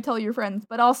 subscribe, tell your friends.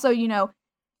 But also, you know,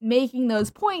 making those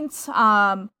points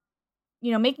about,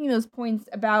 you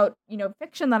know,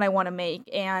 fiction that I want to make,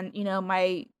 and, you know,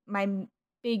 my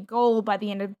big goal by the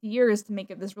end of the year is to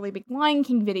make this really big Lion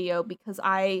King video, because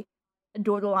I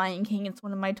adore The Lion King. It's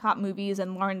one of my top movies,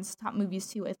 and Lauren's top movies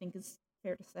too, I think, is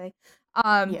fair to say.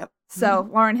 Yep. So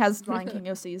Lauren has Lion King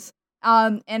OCs.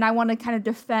 And I want to kind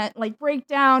of break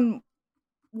down,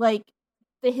 like,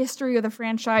 the history of the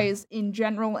franchise in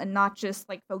general and not just,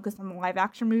 like, focus on the live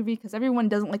action movie, because everyone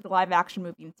doesn't like the live action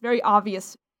movie. It's very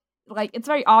obvious,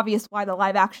 why the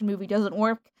live action movie doesn't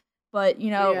work, but,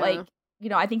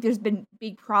 I think there's been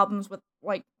big problems with,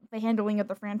 like, the handling of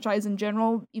the franchise in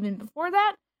general, even before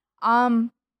that.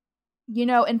 And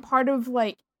part of,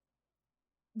 like,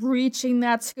 reaching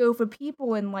that scope of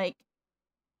people and, like,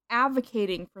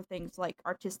 advocating for things like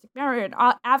artistic merit,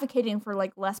 advocating for,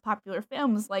 like, less popular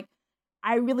films, like,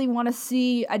 I really want to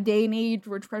see a day and age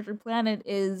where Treasure Planet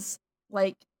is,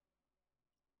 like,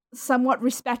 somewhat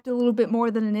respected a little bit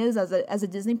more than it is as a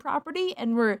Disney property,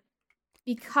 and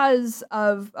because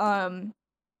of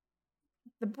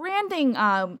the branding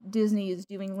Disney is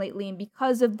doing lately, and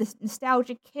because of the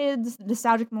nostalgic kids, the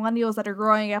nostalgic millennials that are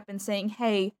growing up and saying,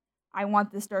 hey, I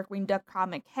want this Darkwing Duck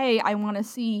comic, hey, I want to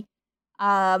see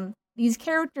these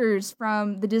characters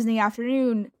from the Disney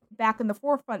Afternoon back in the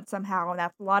forefront somehow, and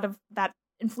that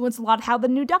influenced a lot of how the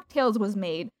new DuckTales was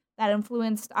made. That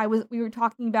influenced, we were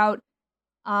talking about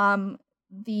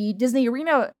the Disney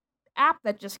Arena app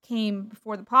that just came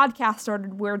before the podcast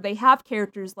started, where they have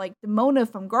characters like Demona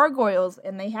from Gargoyles,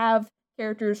 and they have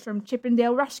characters from Chip 'n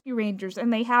Dale Rescue Rangers,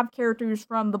 and they have characters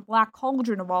from the Black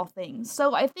Cauldron of all things.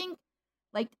 So I think,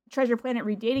 like, Treasure Planet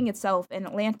redating itself and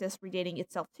Atlantis redating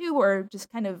itself too, or just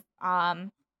kind of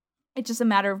it's just a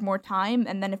matter of more time.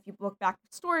 And then if you look back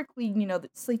historically, that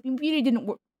Sleeping Beauty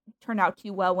didn't turn out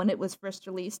too well when it was first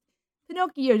released.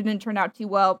 Pinocchio didn't turn out too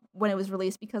well when it was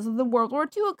released because of the World War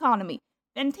II economy.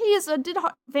 Fantasia did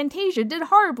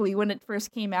horribly when it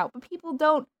first came out, but people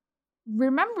don't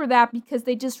remember that because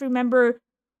they just remember,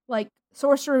 like,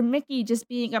 Sorcerer Mickey just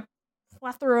being a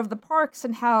plethora of the parks,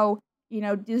 and how,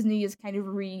 Disney is kind of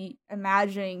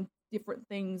reimagining different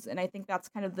things. And I think that's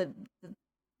kind of the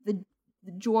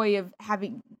joy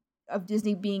of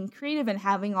Disney being creative and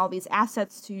having all these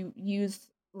assets to use,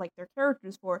 like, their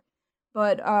characters for.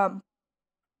 But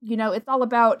it's all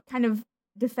about kind of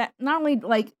not only,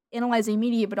 like, analyzing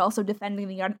media, but also defending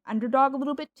the underdog a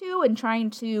little bit too, and trying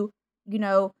to,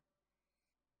 and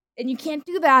you can't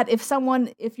do that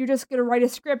if you're just gonna write a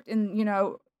script, and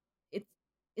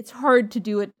it's hard to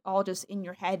do it all just in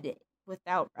your head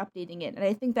without updating it. And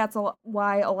I think that's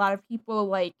why a lot of people,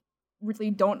 like,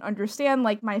 really don't understand,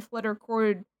 like, my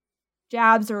Fluttercord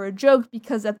jabs are a joke,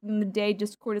 because at the end of the day,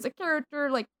 Discord is a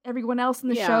character like everyone else in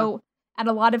the show, and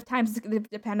a lot of times it's going to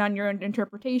depend on your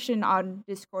interpretation on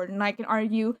Discord. And I can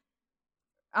argue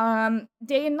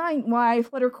day and night why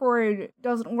Fluttercord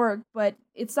doesn't work, but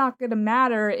it's not going to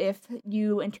matter if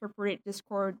you interpret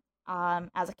Discord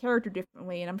as a character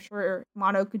differently. And I'm sure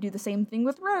Mono could do the same thing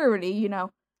with Rarity,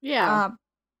 Yeah.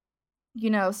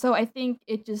 So I think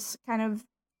it just kind of,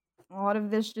 a lot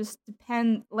of this just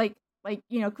depend, like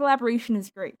collaboration is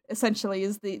great, essentially,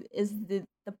 is the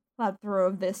plethora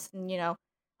of this. And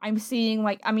I'm seeing,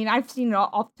 like, I've seen it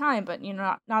all the time, but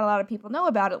not a lot of people know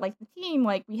about it. Like, the team,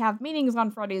 like, we have meetings on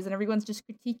Fridays and everyone's just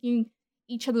critiquing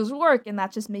each other's work, and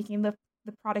that's just making the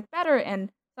product better.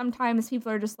 And sometimes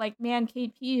people are just like, man,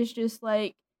 KP is just,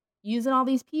 like, using all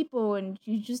these people and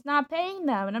she's just not paying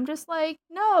them. And I'm just like,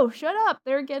 no, shut up.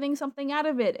 They're getting something out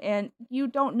of it, and you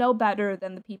don't know better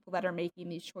than the people that are making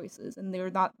these choices, and they're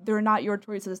not your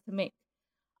choices to make.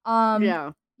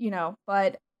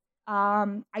 But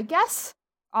I guess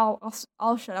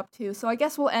I'll shut up too. So I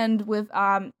guess we'll end with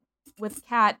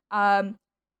Kat.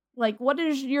 Like, what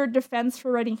is your defense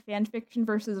for writing fan fiction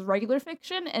versus regular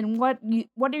fiction, and what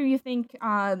do you think?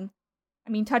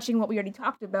 Touching what we already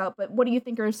talked about, but what do you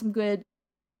think are some good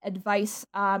advice,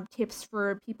 tips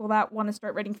for people that want to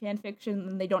start writing fan fiction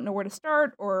and they don't know where to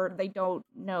start, or they don't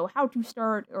know how to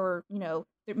start, or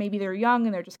maybe they're young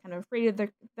and they're just kind of afraid of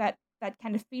that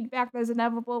kind of feedback that's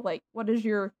inevitable? Like, what is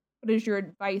your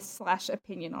advice /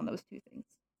 opinion on those two things?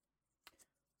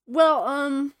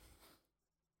 Well,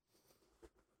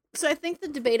 so I think the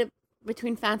debate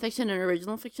between fan fiction and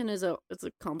original fiction is a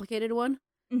complicated one.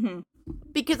 Mm-hmm.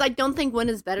 Because I don't think one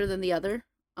is better than the other.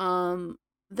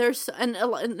 There's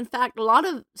in fact, a lot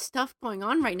of stuff going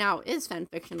on right now is fan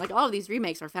fiction. Like, all of these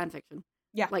remakes are fan fiction.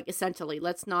 Yeah. Like, essentially,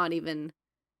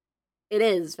 it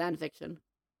is fan fiction.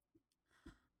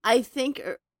 I think,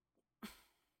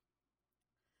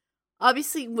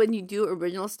 obviously, when you do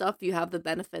original stuff, you have the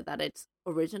benefit that it's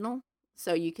original.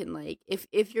 So you can, like,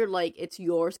 if you're like, it's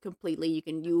yours completely,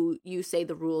 you say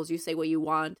the rules, you say what you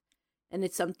want, and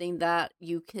it's something that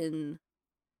you can.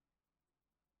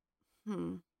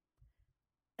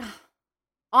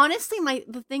 Honestly,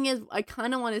 the thing is, I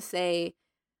kind of want to say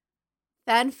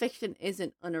fan fiction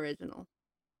isn't unoriginal.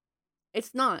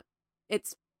 It's not.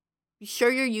 It's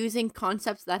sure you're using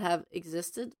concepts that have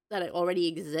existed, that already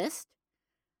exist,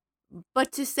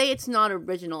 but to say it's not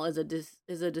original is a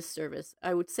disservice.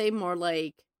 I would say more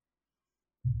like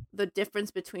the difference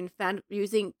between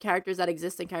using characters that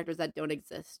exist and characters that don't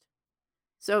exist.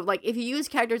 So, like, if you use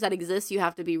characters that exist, you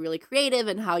have to be really creative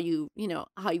in how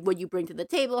what you bring to the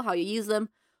table, how you use them.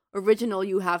 Original,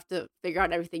 you have to figure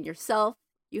out everything yourself.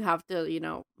 You have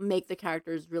to, make the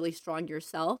characters really strong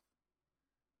yourself.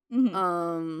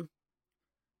 Mm-hmm.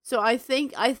 So I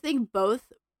think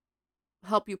both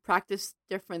help you practice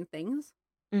different things.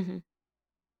 Mm-hmm.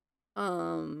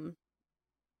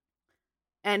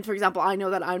 And for example, I know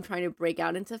that I'm trying to break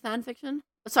out into fan fiction.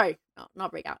 Sorry, no,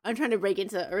 not break out. I'm trying to break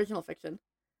into original fiction.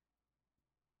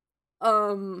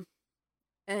 And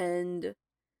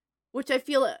which I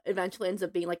feel eventually ends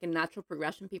up being like a natural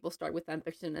progression. People start with fan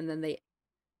fiction and then they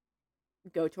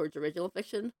go towards original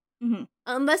fiction.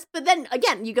 Mm-hmm. But then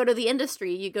again, you go to the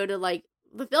industry, you go to like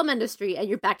the film industry, and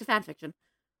you're back to fan fiction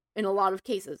in a lot of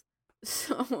cases.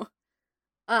 So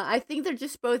I think they're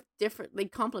just both different. They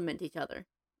complement each other.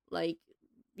 Like,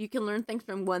 you can learn things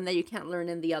from one that you can't learn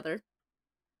in the other.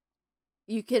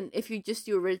 You can, if you just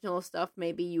do original stuff,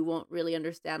 maybe you won't really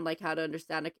understand, like, how to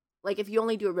understand it. Like, if you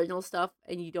only do original stuff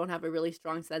and you don't have a really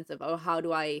strong sense of, oh, how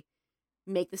do I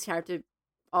make this character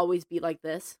always be like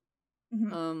this?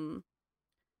 Mm-hmm.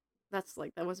 That's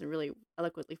like, that wasn't really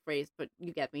eloquently phrased, but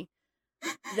you get me.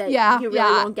 You really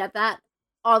won't get that.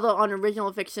 Although on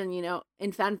original fiction,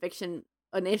 in fan fiction,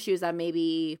 an issue is that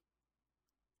maybe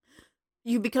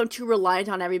you become too reliant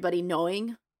on everybody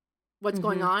knowing what's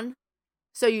going on.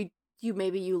 So you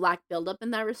lack buildup in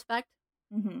that respect.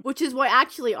 Mm-hmm. Which is why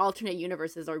actually alternate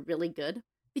universes are really good.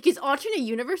 Because alternate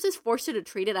universes force you to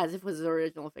treat it as if it was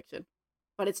original fiction.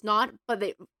 But it's not. But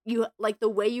the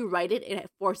way you write it, it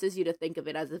forces you to think of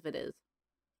it as if it is.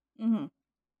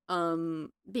 Mm-hmm.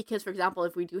 Because, for example,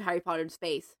 if we do Harry Potter in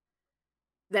space,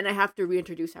 then I have to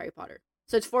reintroduce Harry Potter.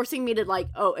 So it's forcing me to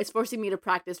it's forcing me to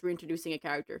practice reintroducing a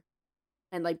character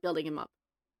and like building him up.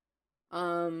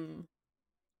 And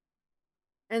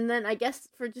then I guess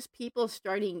for just people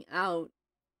starting out,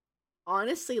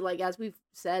 honestly, like as we've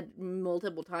said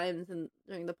multiple times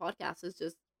during the podcast, is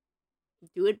just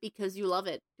do it because you love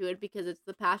it. Do it because it's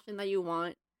the passion that you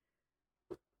want.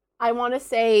 I want to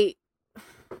say,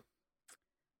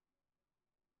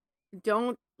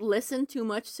 don't listen too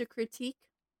much to critique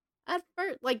at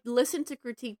first. Like, listen to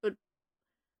critique, but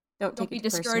don't be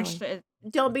discouraged.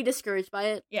 Don't be discouraged by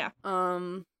it. Yeah.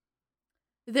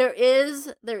 There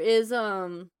is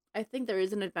I think there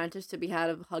is an advantage to be had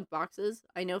of hug boxes.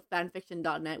 I know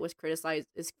fanfiction.net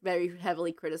is very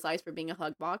heavily criticized for being a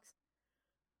hug box.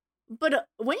 But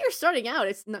when you're starting out,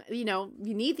 it's not, you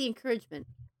need the encouragement.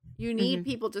 You need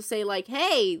people to say like,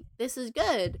 "Hey, this is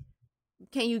good.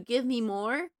 Can you give me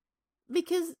more?"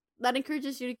 Because that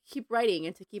encourages you to keep writing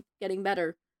and to keep getting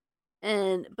better.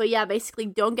 But yeah, basically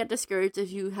don't get discouraged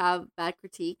if you have bad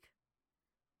critique.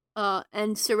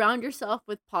 And surround yourself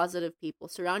with positive people.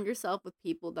 Surround yourself with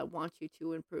people that want you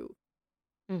to improve.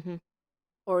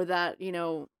 Or that,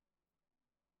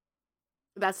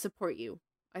 that support you,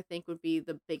 I think would be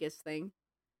the biggest thing.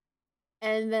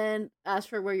 And then as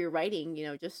for where you're writing,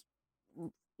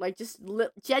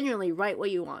 genuinely write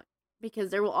what you want.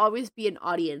 Because there will always be an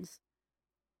audience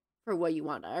for what you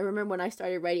want. I remember when I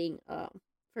started writing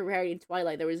for Harry and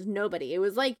Twilight, there was nobody. It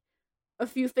was like a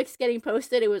few fics getting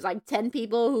posted. It was like 10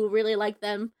 people who really liked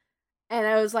them. And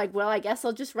I was like, well, I guess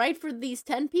I'll just write for these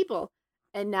 10 people.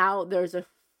 And now there's a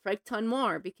frick ton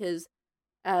more because,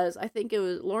 as I think it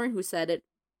was Lauren who said it,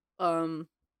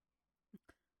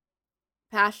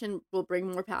 passion will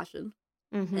bring more passion.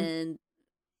 And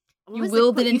you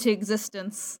willed it into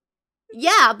existence.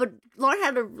 Yeah, but Lauren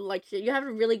had you have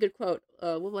a really good quote.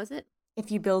 What was it? If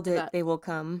you build it, they will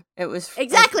come. It was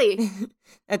exactly.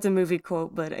 That's a movie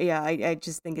quote, but yeah, I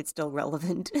just think it's still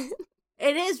relevant.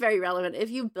 It is very relevant if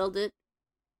you build it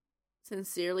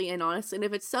sincerely and honestly, and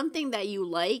if it's something that you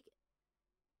like,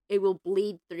 it will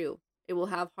bleed through. It will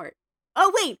have heart.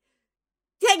 Oh wait,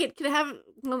 dang it! Can I have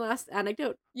one last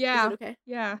anecdote? Yeah. Is it okay.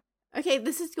 Yeah. Okay,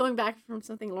 this is going back from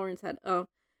something Lauren said.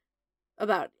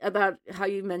 About how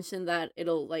you mentioned that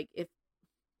it'll like if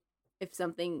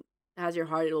something has your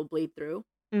heart, it'll bleed through.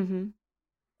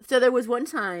 So there was one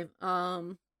time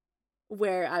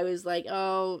where I was like,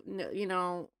 oh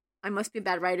no, I must be a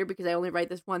bad writer because I only write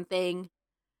this one thing.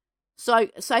 So I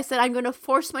said I'm going to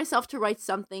force myself to write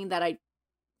something I'm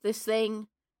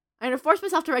going to force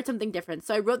myself to write something different.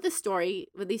 So I wrote this story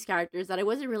with these characters that I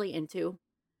wasn't really into,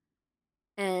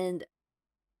 and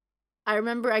I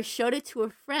remember I showed it to a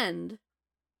friend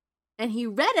And he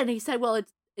read it and he said, well,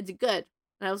 it's good.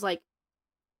 And I was like,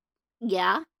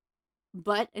 yeah,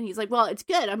 but, and he's like, well, it's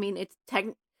good. I mean, it's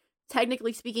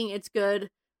technically speaking, it's good.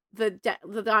 The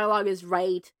dialogue is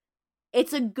right.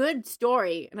 It's a good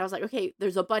story. And I was like, okay,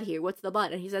 there's a but here. What's the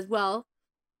but? And he says, well,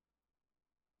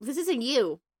 this isn't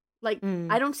you. Like,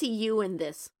 I don't see you in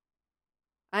this.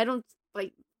 I don't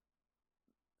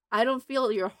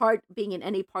feel your heart being in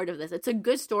any part of this. It's a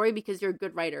good story because you're a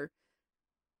good writer.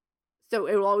 So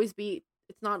it will always be,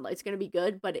 it's going to be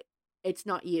good, but it's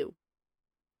not you.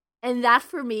 And that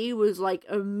for me was like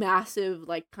a massive,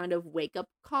 like, kind of wake up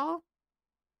call.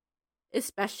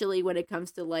 Especially when it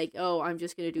comes to like, oh, I'm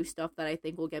just going to do stuff that I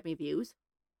think will get me views.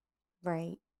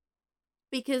 Right.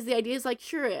 Because the idea is like,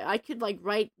 sure, I could like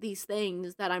write these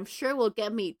things that I'm sure will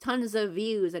get me tons of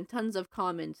views and tons of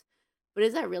comments. But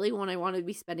is that really what I want to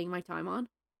be spending my time on?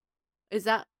 Is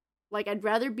that, like, I'd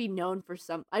rather be known for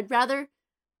I'd rather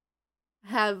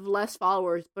have less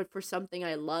followers, but for something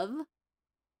I love,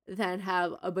 than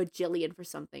have a bajillion for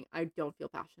something I don't feel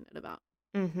passionate about.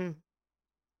 Mm-hmm.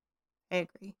 I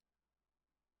agree.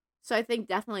 So I think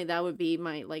definitely that would be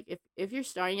my, like, if you're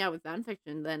starting out with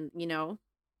fanfiction, then, you know,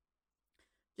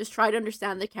 just try to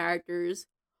understand the characters.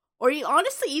 Or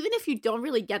honestly, even if you don't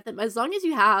really get them, as long as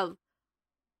you have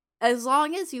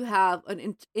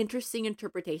an interesting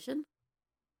interpretation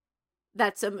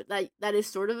that is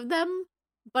sort of them,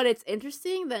 but it's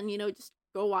interesting, then, you know, just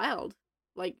go wild.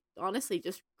 Like, honestly,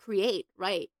 just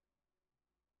write.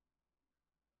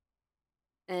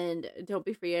 And don't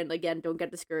be free, and again, don't get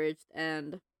discouraged,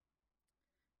 and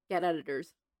get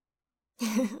editors.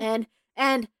 and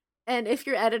if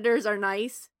your editors are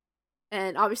nice,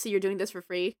 and obviously you're doing this for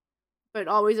free, but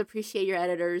always appreciate your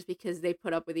editors because they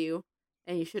put up with you,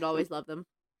 and you should always love them.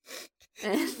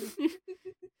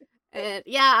 And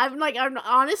yeah, I'm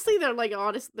honestly,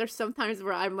 there's sometimes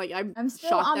where I'm still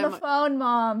shocked on the phone,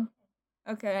 Mom.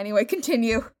 Okay, anyway,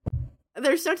 continue.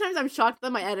 There's sometimes I'm shocked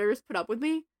that my editors put up with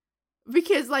me.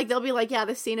 Because, like, they'll be like, yeah,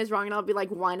 this scene is wrong, and I'll be, like,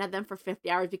 whine at them for 50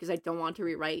 hours because I don't want to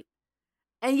rewrite.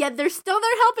 And yet they're still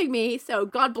there helping me, so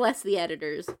God bless the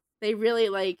editors. They really,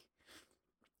 like,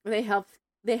 they help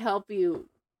you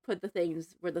put the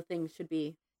things where the things should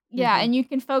be. Yeah, and you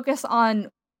can focus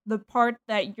on the part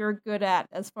that you're good at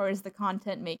as far as the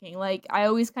content making. Like, I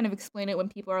always kind of explain it when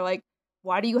people are like,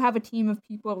 why do you have a team of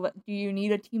people? Do you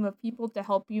need a team of people to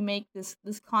help you make this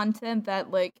content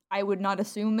that, like, I would not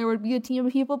assume there would be a team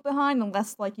of people behind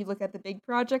unless, like, you look at the big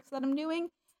projects that I'm doing?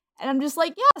 And I'm just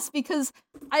like, yes, because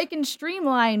I can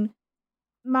streamline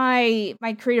my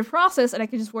creative process, and I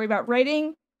can just worry about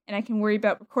writing, and I can worry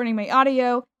about recording my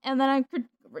audio, and then I could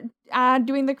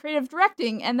doing the creative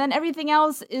directing, and then everything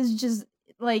else is just,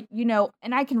 like, you know,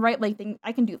 and I can write, like,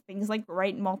 I can do things like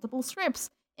write multiple scripts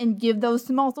and give those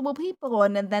to multiple people,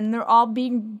 and then they're all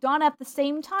being done at the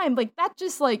same time. Like, that's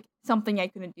just, like, something I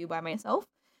couldn't do by myself.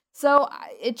 So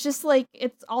it's just, like,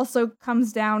 it also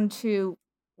comes down to,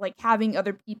 like, having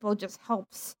other people just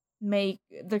helps make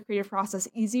the creative process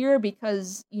easier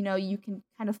because, you know, you can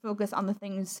kind of focus on the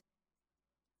things,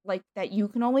 like, that you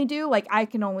can only do. Like, I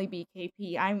can only be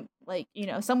KP. I'm, like, you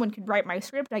know, someone could write my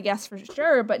script, I guess, for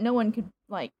sure, but no one could,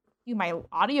 like, do my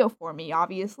audio for me,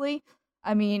 obviously.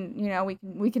 I mean, you know,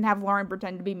 we can have Lauren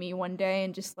pretend to be me one day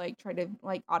and just, like, try to,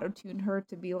 like, auto-tune her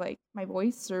to be, like, my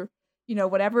voice or, you know,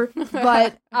 whatever.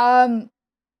 But,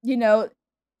 you know,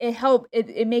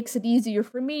 it makes it easier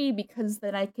for me because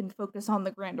then I can focus on the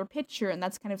grander picture, and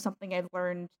that's kind of something I've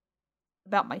learned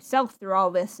about myself through all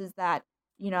this is that,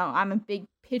 you know, I'm a big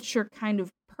picture kind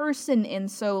of person, and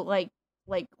so, like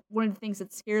one of the things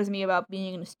that scares me about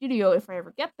being in a studio, if I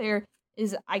ever get there,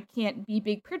 is I can't be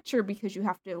big picture because you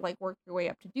have to, like, work your way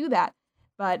up to do that.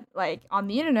 But, like, on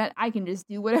the internet, I can just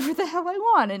do whatever the hell I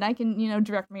want, and I can, you know,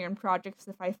 direct my own projects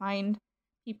if I find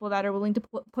people that are willing to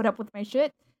put up with my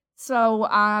shit. So,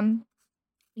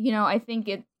 you know, I think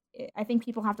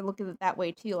people have to look at it that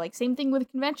way too. Like, same thing with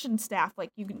convention staff. Like,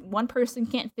 one person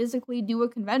can't physically do a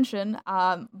convention,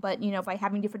 but, you know, by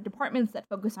having different departments that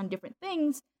focus on different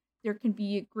things, there can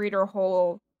be a greater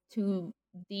whole to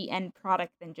the end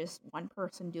product than just one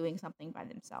person doing something by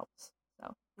themselves.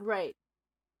 So right.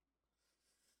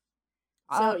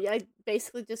 So yeah,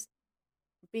 basically just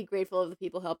be grateful of the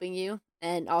people helping you,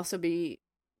 and also be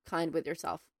kind with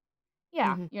yourself.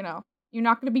 Yeah, you know, you're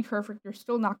not going to be perfect. You're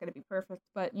still not going to be perfect,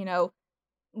 but, you know,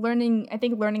 learning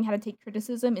how to take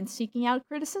criticism and seeking out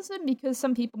criticism, because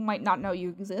some people might not know you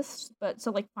exist. But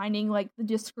so, like, finding, like, the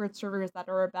Discord servers that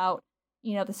are about,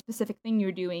 you know, the specific thing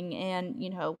you're doing, and, you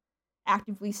know,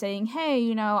 actively saying, hey,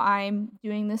 you know, I'm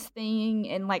doing this thing,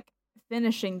 and, like,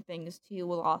 finishing things too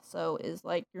will also is,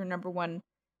 like, your number one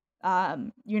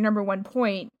your number one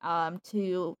point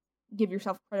to give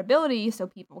yourself credibility so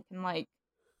people can like,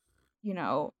 you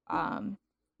know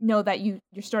that you're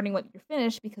starting what you're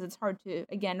finished, because it's hard to,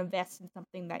 again, invest in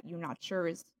something that you're not sure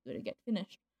is going to get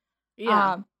finished.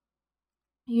 Yeah.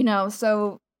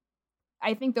 So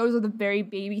I think those are the very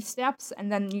baby steps,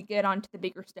 and then you get on to the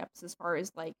bigger steps as far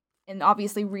as like, and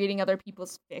obviously reading other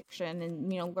people's fiction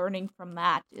and, learning from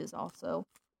that is also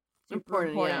super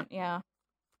important. Yeah.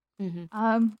 Mm-hmm.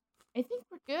 I think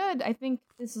we're good. I think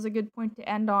this is a good point to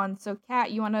end on. So,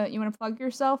 Kat, you wanna plug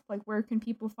yourself? Like, where can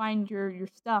people find your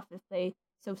stuff if they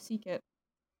so seek it?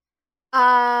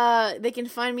 They can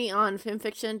find me on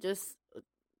FimFiction. Just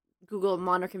Google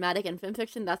Monochromatic and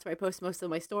FimFiction. That's where I post most of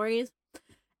my stories.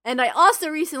 And I also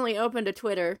recently opened a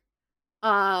Twitter.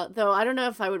 Though I don't know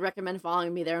if I would recommend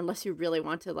following me there unless you really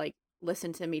want to like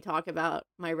listen to me talk about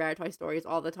my Rare Toy stories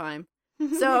all the time.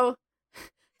 So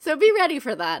be ready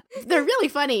for that. They're really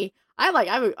funny.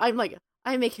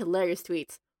 I make hilarious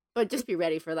tweets, but just be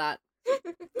ready for that.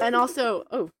 And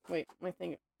also,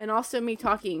 and also me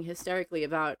talking hysterically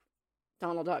about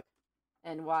Donald Duck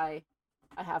and why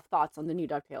I have thoughts on the new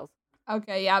DuckTales.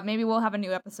 Okay, yeah, maybe we'll have a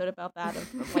new episode about that,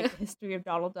 of like the history of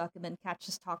Donald Duck, and then Kat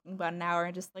just talking about an hour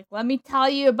and just like, let me tell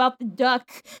you about the duck.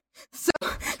 So,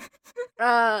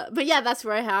 but yeah, that's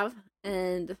where I have,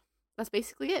 and that's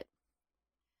basically it.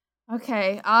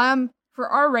 Okay, for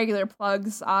our regular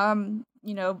plugs,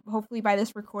 hopefully by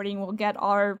this recording we'll get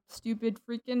our stupid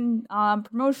freaking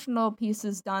promotional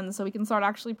pieces done so we can start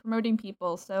actually promoting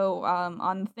people. So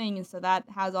on things, so that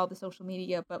has all the social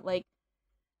media. But like,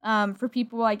 for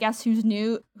people, I guess, who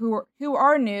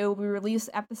are new, we release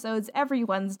episodes every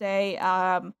Wednesday,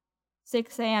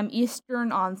 6 a.m.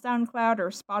 Eastern on SoundCloud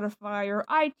or Spotify or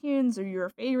iTunes or your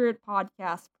favorite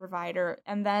podcast provider,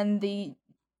 and then the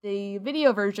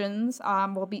video versions are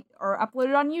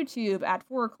uploaded on YouTube at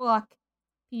 4:00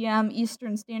 p.m.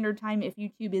 Eastern Standard Time if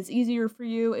YouTube is easier for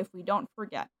you, if we don't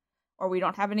forget or we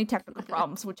don't have any technical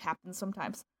problems, which happens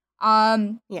sometimes.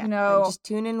 Just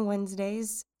tune in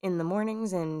Wednesdays in the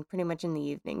mornings and pretty much in the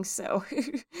evenings. So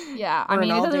yeah, I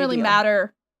mean, it doesn't really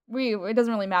matter. It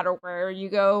doesn't really matter where you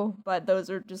go, but those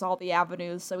are just all the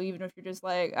avenues. So even if you're just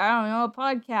like, I don't know, a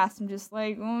podcast, I'm just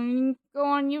like, well, you can go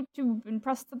on YouTube and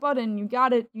press the button. You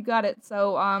got it.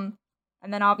 So,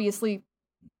 and then obviously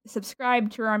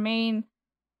subscribe to our main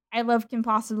I Love Kim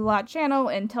Possible a Lot channel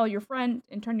and tell your friend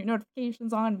and turn your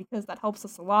notifications on, because that helps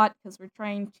us a lot, because we're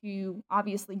trying to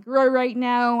obviously grow right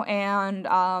now. And,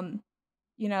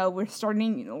 we're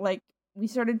starting, we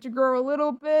started to grow a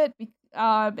little bit,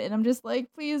 and I'm just like,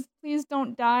 please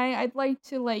don't die. I'd like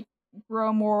to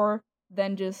grow more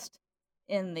than just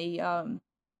in the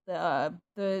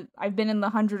I've been in the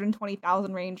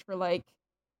 120,000 range for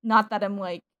not that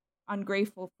I'm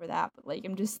ungrateful for that, but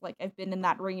I'm just I've been in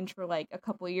that range for a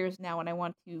couple of years now, and I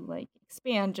want to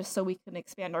expand, just so we can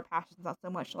expand our passions, not so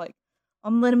much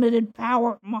unlimited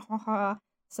power.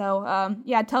 So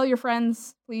tell your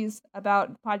friends please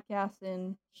about podcasts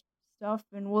and stuff,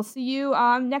 and we'll see you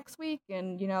next week.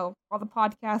 And all the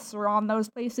podcasts are on those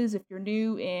places if you're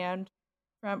new, and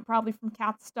probably from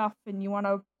Cat stuff, and you want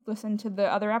to listen to the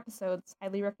other episodes,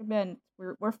 highly recommend.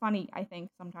 We're funny, I think,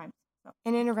 sometimes. So.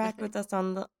 And interact with us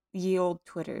on the ye old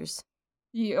Twitters.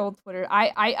 Ye old Twitter.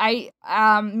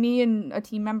 Me and a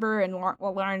team member, and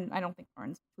Lauren, I don't think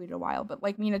Lauren's tweeted a while, but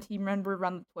me and a team member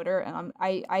run the Twitter, and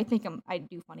I think I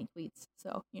do funny tweets,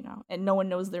 so and no one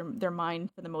knows their mind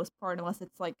for the most part, unless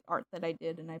it's art that I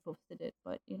did and I posted it,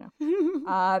 but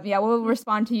we'll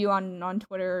respond to you on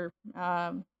Twitter.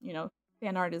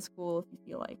 Fan art is cool if you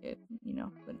feel like it,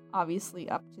 but obviously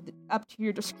up to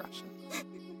your discretion.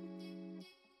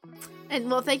 And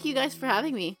well, thank you guys for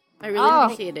having me. I really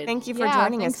appreciate it. Thank you for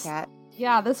joining us, Kat.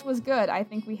 Yeah, this was good. I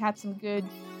think we had some good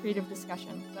creative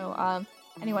discussion. So,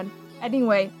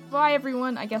 anyway, bye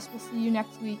everyone. I guess we'll see you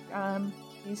next week.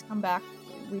 Please come back.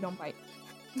 We don't bite.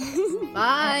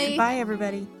 Bye. Bye,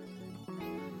 everybody.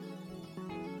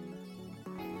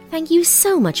 Thank you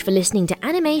so much for listening to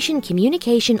Animation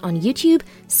Communication on YouTube,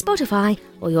 Spotify,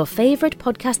 or your favorite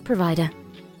podcast provider.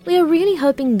 We are really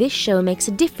hoping this show makes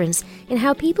a difference in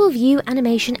how people view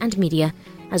animation and media,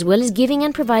 as well as giving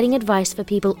and providing advice for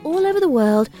people all over the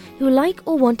world who like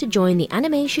or want to join the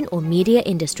animation or media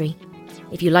industry.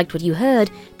 If you liked what you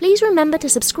heard, please remember to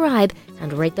subscribe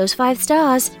and rate those 5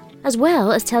 stars, as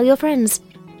well as tell your friends.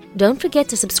 Don't forget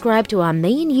to subscribe to our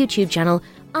main YouTube channel,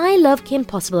 I Love Kim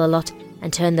Possible a Lot,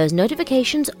 and turn those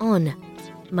notifications on.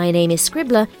 My name is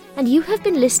Scribbler, and you have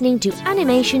been listening to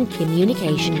Animation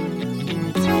Communication.